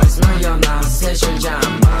ラーボーイズのような青春じゃない、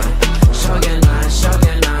しょげないしょげ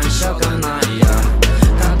ないしょうがないや、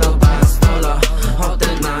角バストロホテ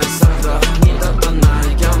ないソロ二度とな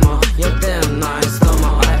い今日も予定ないスト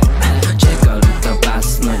もチェコルとバ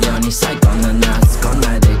スのように最高な夏来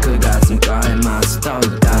ないで9月迎えます。とう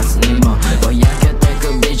かずにもぼやけて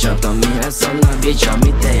く美女と見えそうな美女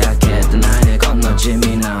見て焼けてないでこの地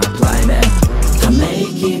味なプライベート。ため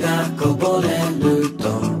息がこぼれる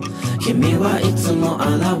と君はいつも現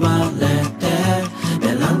れて、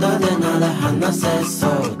ベランダでなら話せそ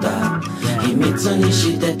うだ、秘密に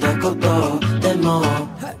してたことでも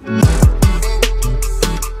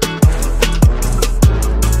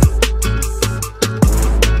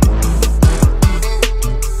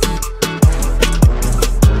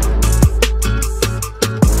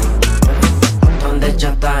飛んでち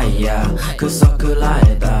ゃったいやクソくら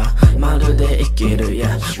いだ、まるで生きる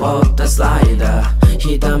やウォータースライダー、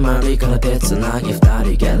日だまりから手つなぎ二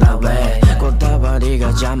人ゲラウェイ、こだわりが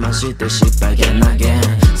邪魔して失敗げなげん、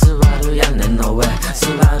座る屋根の上座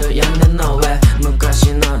る屋根の上、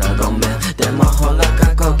昔ならごめんでもほら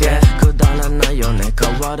過去形くだらないよね、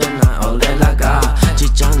変われない俺らがち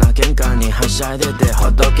っちゃな喧嘩にはしゃいでてほ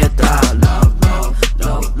どけた Low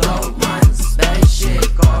low low mind space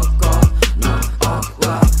ここの奥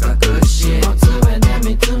は隠しもつ上で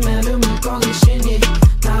見つめる向こう岸に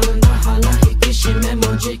なるんだ腹引き締め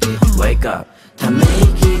も時期 Wake up ため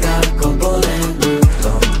息がこぼれると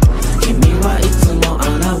君はいつも現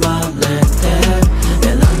れて、ベ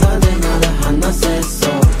ランダでなら話せそ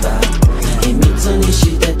うだ、秘密に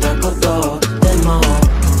してたことでも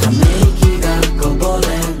ため息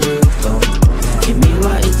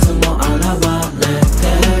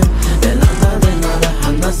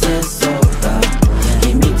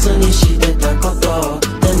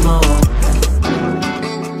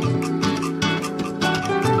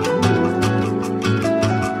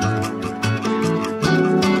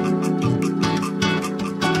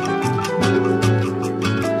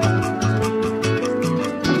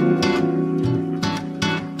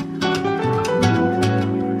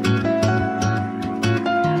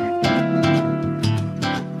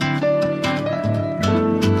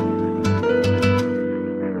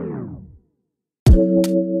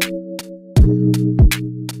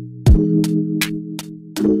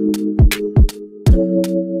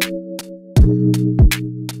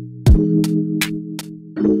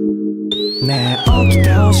ねえ起き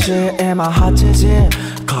てほしい今8時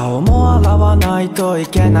顔も洗わないとい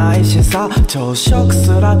けないしさ朝食す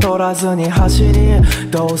ら取らずに走り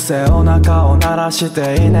どうせお腹を鳴らし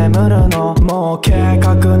て居眠るのもう計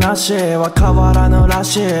画なしは変わらぬら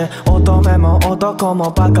しい乙女も男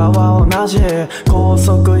もバカは同じ高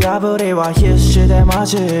速破りは必死でマ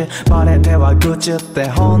ジバレては愚痴って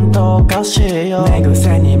本当おかしいよ寝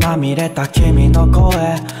癖にまみれた君の声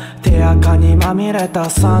手垢にまみれた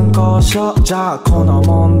参考書じゃあこの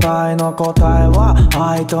問題の答えは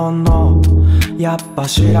I don't know やっぱ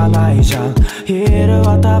知らないじゃん昼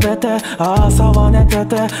は食べて朝は寝て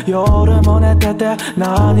て夜も寝てて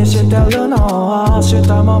何してるの明日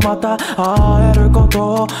もまた会えるこ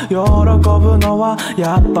とを喜ぶのは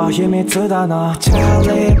やっぱ秘密だなチェ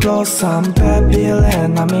リーブロッサムペピレ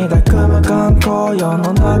涙汲む観光世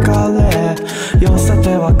の流れ寄せ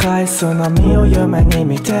ては返す波を夢に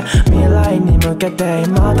見て未来に向けて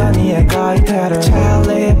未だに描いてるチェ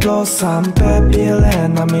リーブロッサムペピレ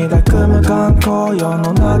涙汲む観光世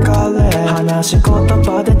の流れ話し言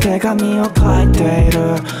葉で手紙を書いてい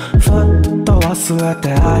るふっと忘れ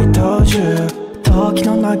て I told you時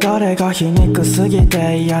の流れが皮肉すぎ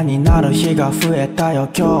て嫌になる日が増えたよ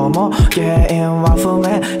今日も原因は不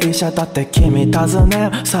明医者だって君尋ね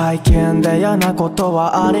る最近で嫌なこと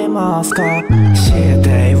はありますか強い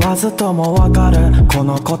て言わずともわかるこ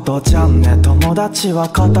のことじゃんね友達は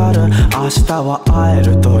語る明日は会え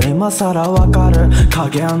ると今さらわかる加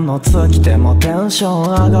減の尽きてもテンション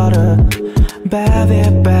上がるBaby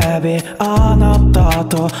baby あなた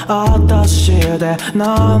と私で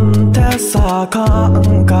なんてさ考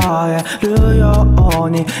えるよう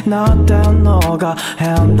になってんのが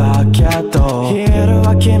変だけど昼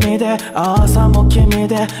は君で朝も君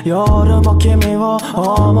で夜も君を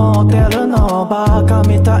思ってるのバカ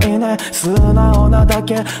みたいね素直なだ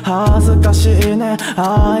け恥ずかしいね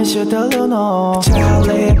愛してるのチェ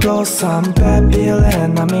リーブロッサムペピレ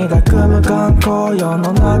涙汲む観光世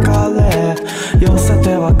の流れ寄せ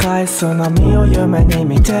ては返す波を夢に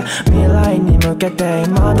見て未来に向けて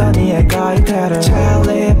未だに描いてるチェ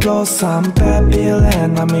リーブロッサムペピレ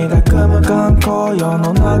涙汲む観光世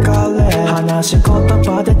の流れ話し言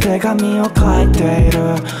葉で手紙を書いてい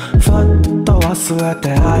るふっと忘れて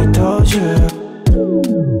I told you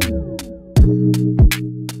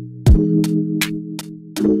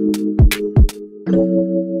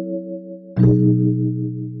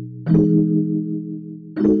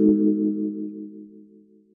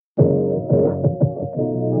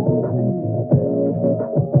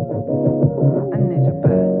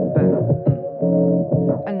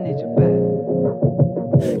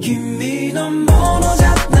君のものじ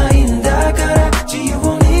ゃないんだから自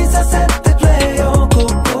由にさせてくれよ心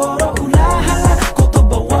裏腹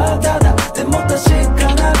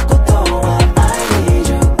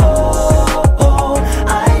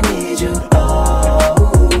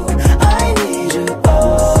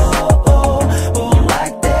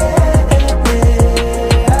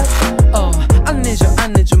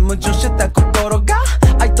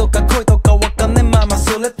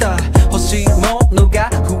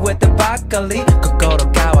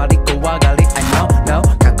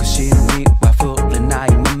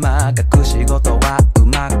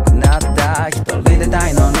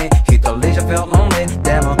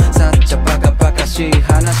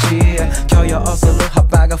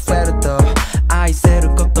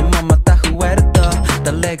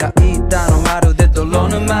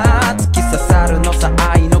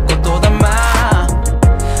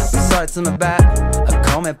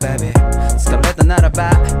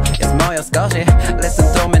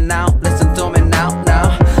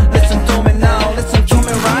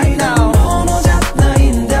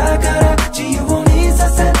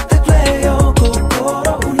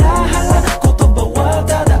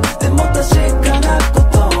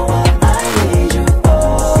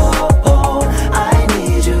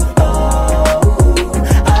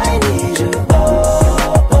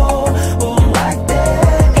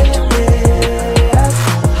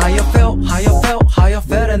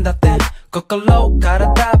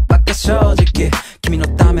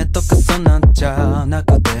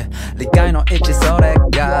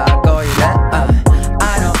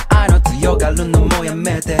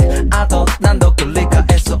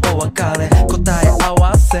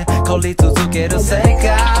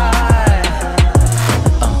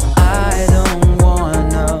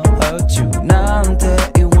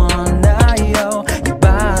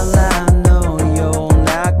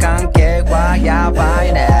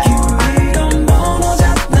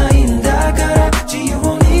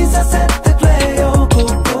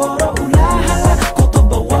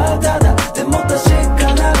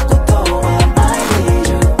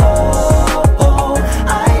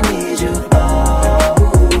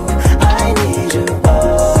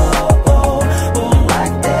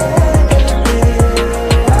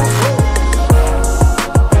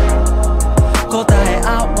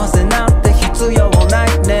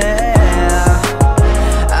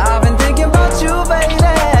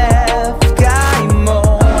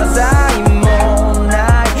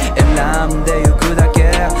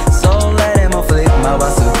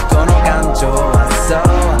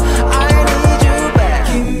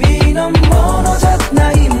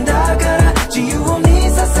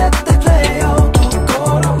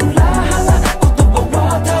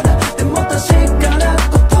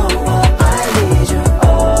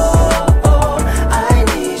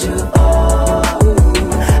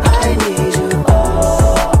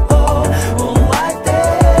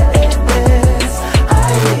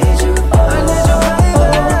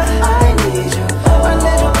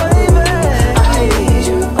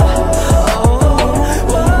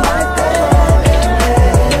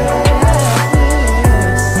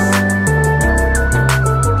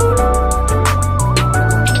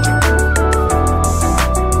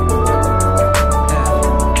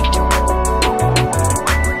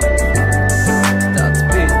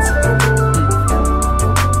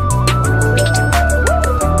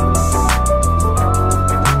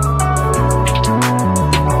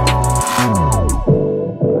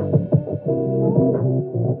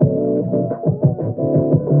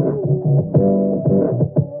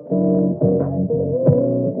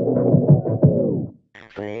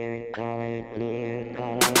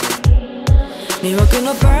魅惑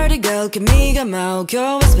のパーティーガール君が舞う今日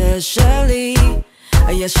はスペシャリー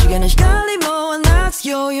怪しげな光も放つ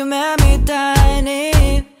よ夢みたい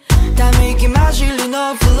にため息混じり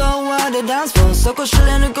のフロアでダンスフォーそこ知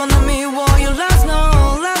れぬ好みを揺らす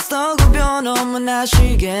のラスト5秒の虚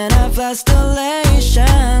しげなフラストレーショ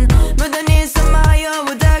ン無駄にさまよ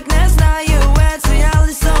うダークネスな優越や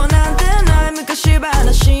りそうなんてない昔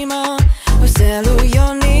話も伏せる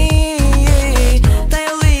ように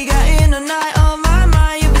頼りがいのない Oh my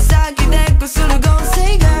my 指先でこするゴン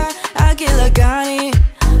セイが明らかに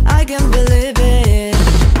I can't believe it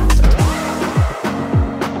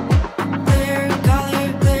Clear color,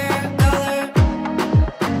 clear color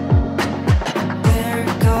Clear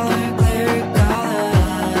color, clear color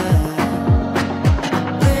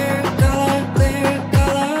Clear color, clear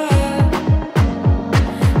color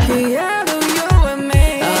Yeah, do you and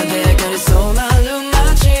me あでかりそうなる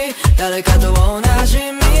街誰かと同じ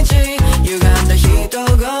道歪んだ人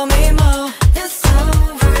混みも It's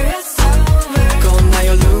over, it's over こんな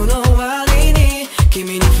夜の終わりに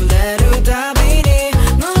君に触れるたびに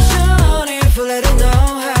無性に触れるの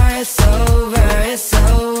It's over, it's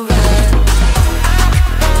over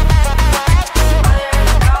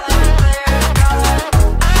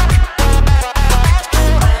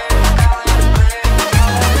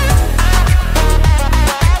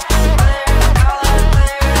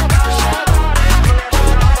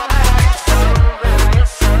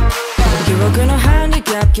記憶のハンディ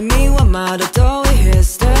キャップ君はまだ遠いヒ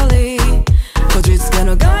ステリーこじつけ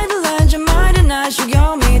のガイドラインじゃ前でない修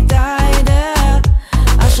行みたいで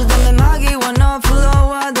足止め間際のフ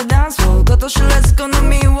ロアでダンスをこと知れず好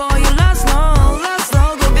みを揺らすのラスト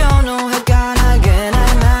5秒の儚げな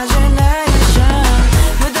イマジネーショ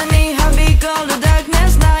ン無駄にはびこるダークネ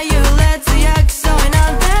スな優劣や競いな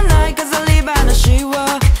んてない飾り話を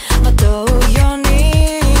まとうように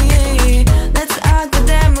Let's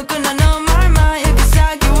academic なの My my 行き先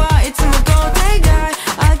はいつも肯定外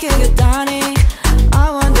明け方に I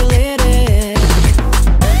won't delete it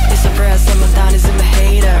It's a press I'm a done is I'm a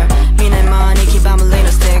hater 見ない間に黄ばむレイの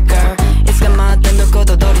ステッカーいつか待ってんのこ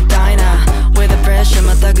と取りたいな With the pressure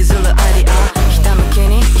また崩るアイディアひたむき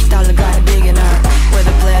に浸るがい beginner With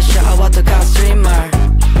the pleasure I want to cut streamer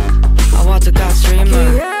I want to cut streamer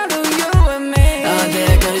Yeah, do you and me あ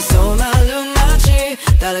でかりそうなる街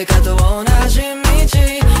誰かと同じ道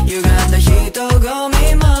歪んだ人混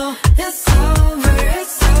みも It's over,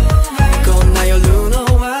 it's over こんな夜の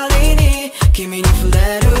終わりに君に触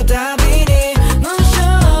れるたびに無性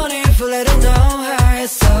に触れるの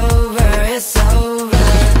It's over, it's over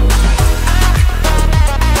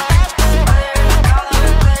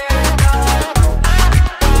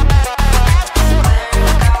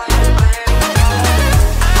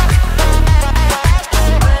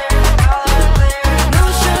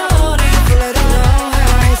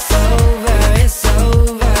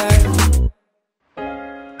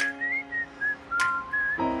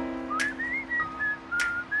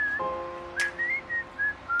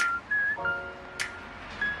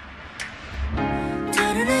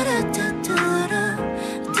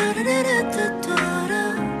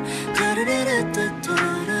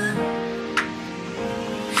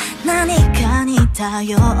何かに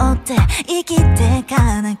頼って生きて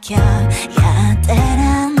かなきゃやって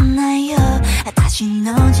らんないよ私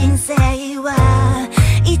の人生は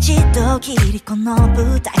一度きりこの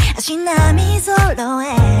舞台足並み揃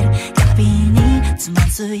える壁につま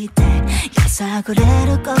ずいて揺さぐれ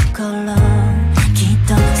る心きっ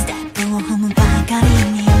とステップを踏むばかり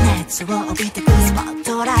に熱を帯びてくスポッ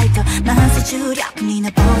トライトなぜ重力に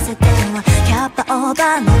のぼせてはやっぱオー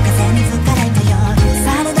バーの風に吹かれたよ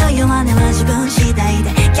されど弱音は自分次第で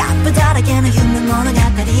ギャップだらけの夢物語本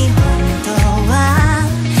当は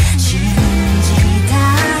信じた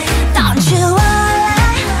い Don't you worry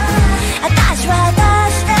私は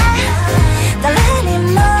私で誰にも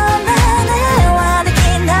真似はでき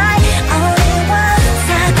ない Only one さ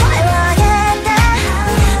あ声を上げて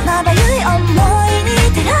まばゆい想いに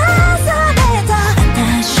照らされた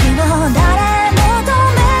私を誰も止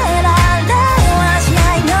められはしな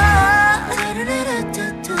いの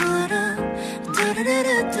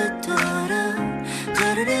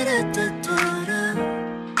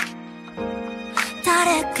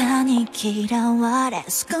誰かに嫌われ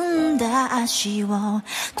すくんだ足を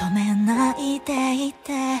止めないでい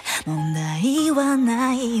て問題は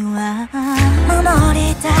ないわ守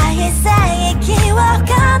りたい聖域は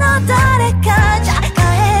他の誰かじゃ替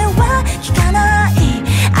えは聞かない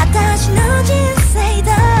私の人生だ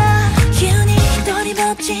急に一人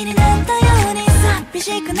ぼっちになったように寂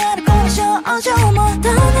しくなるこの症状も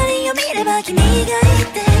隣を見れば君がい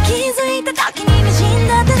て気づいた時に滲ん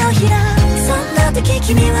だ手のひらそんな時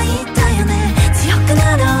君は言ったよね、強く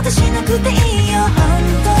なろうとしなくていいよ、本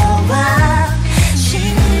当は信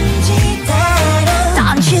じてる。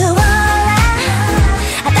 Don't you worry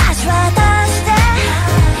私は私で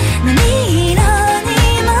何色に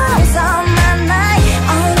も染まない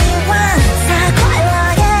Only one さあ声を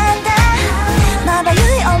上げてまばゆい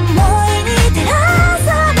想いに照らさ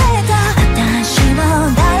れた私を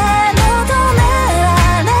誰も止めら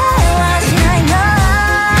れはしないの。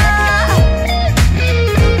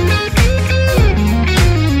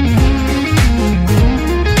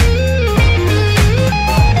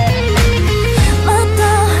もっと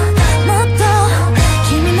もっと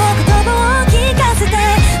君の言葉を聞かせて、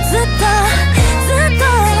ずっとずっと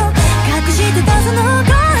隠してたその声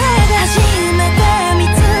で初めて見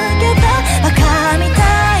つけたバカみた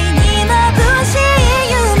いに眩しい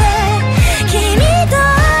夢、君と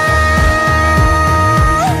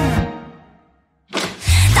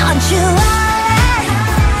Don't you worry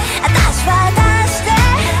私は私で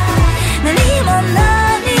何も何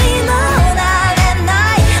もなれな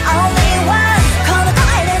い Only one この声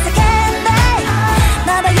で叫んでま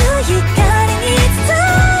ばゆい光に包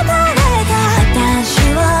まれた私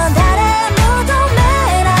を誰も止め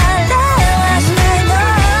られはしないの。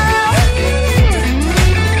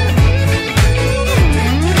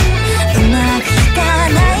うまくいか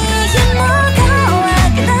ない日も怖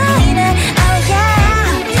くないね Oh yeah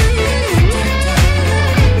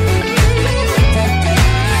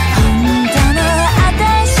本当の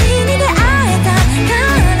私に出会えたか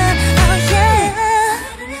ら Oh yeah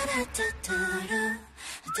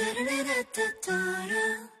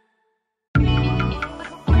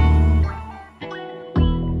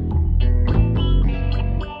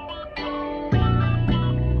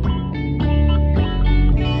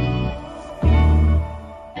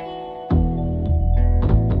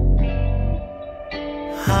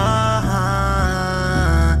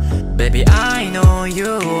はぁ Baby I know you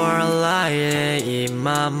are lying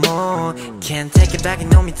今も Can't take it back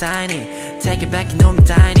のみたいに Take it back のみ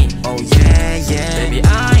たいに Oh yeah yeah Baby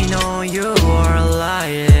I know you are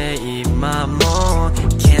lying 今も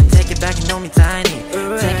Can't take it back のみたいに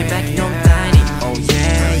Take it back のみたいに Oh yeah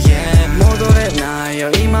yeah 戻れない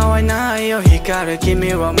よ今はいないよ光る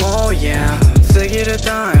君はもう Yeah 過ぎる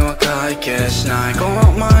単位は解決しないこ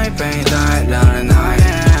のマイペイン耐えられないね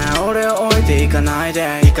俺を置いていかないで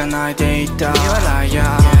行かないで言った君はライ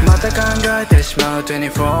アーまた考えてしまう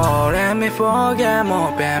24 Let me forget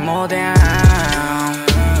もうペンも down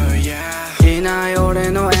いない俺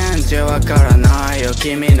の演じわからないよ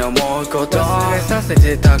君の思うこと忘れさせ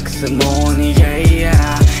てたくすもう逃げyeah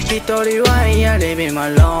一人は嫌 Leave me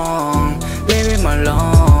alone Leave me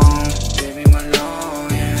alone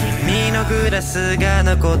君のグラスが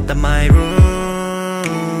残ったマイルーム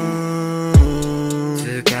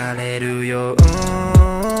疲れるよ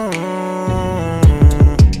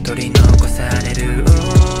取り残される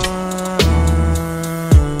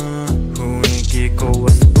雰囲気壊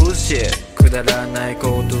すブシくだらない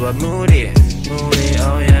ことは無理無理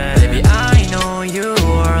Oh yeah Baby I know you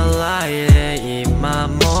are lying 今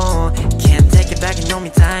も Can't take it back のみ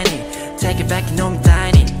たいに Take it back のみた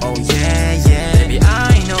いに Oh yeah yeah Baby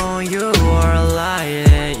I know you are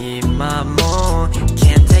lying 今も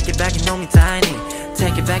Can't take it back のみたいに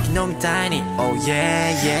Take it back のみたいに Oh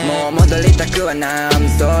yeah yeah もう戻りたくはない I'm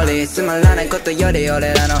sorry つまらないことより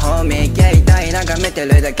俺らのホーミー携帯眺めて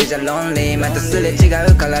るだけじゃ lonely またすれ違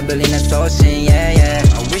う空振りな送信 Yeah yeah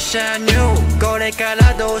I wish I knew これか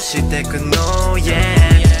らどうしてくの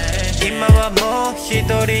Yeah今はもう一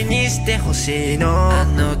人にしてほしいのあ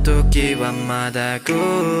の時はまだ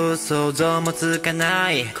想像もつか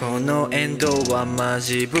ないこのエンドはマ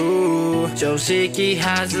ジブー常識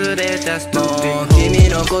外れたストーリーもう君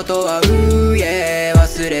のことはyeah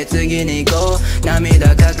忘れ次に行こう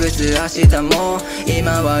涙隠す明日も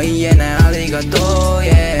今は言えないありがとう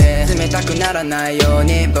yeah 冷たくならないよう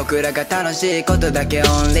に僕らが楽しいことだけ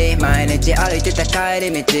only 毎日歩いてた帰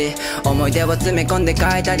り道思い出を詰め込んで書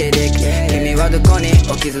いたリリック君はどこに起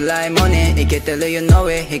きづらいもに生きてる You know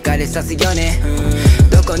it 光さすように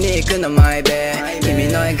どこに行くのマイベイ君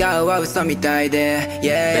の笑顔は嘘みたいで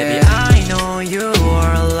Yeah Baby I know you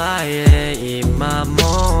are lying 今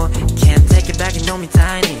も Can't take it back のみ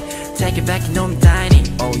たいに Take it back のみたいに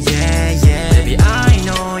Oh yeah yeah Baby I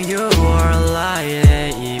know you are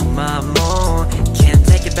lying 今も Can't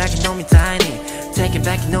take it back のみたいに Take it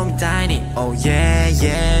back のみたいに Oh yeah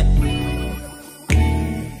yeah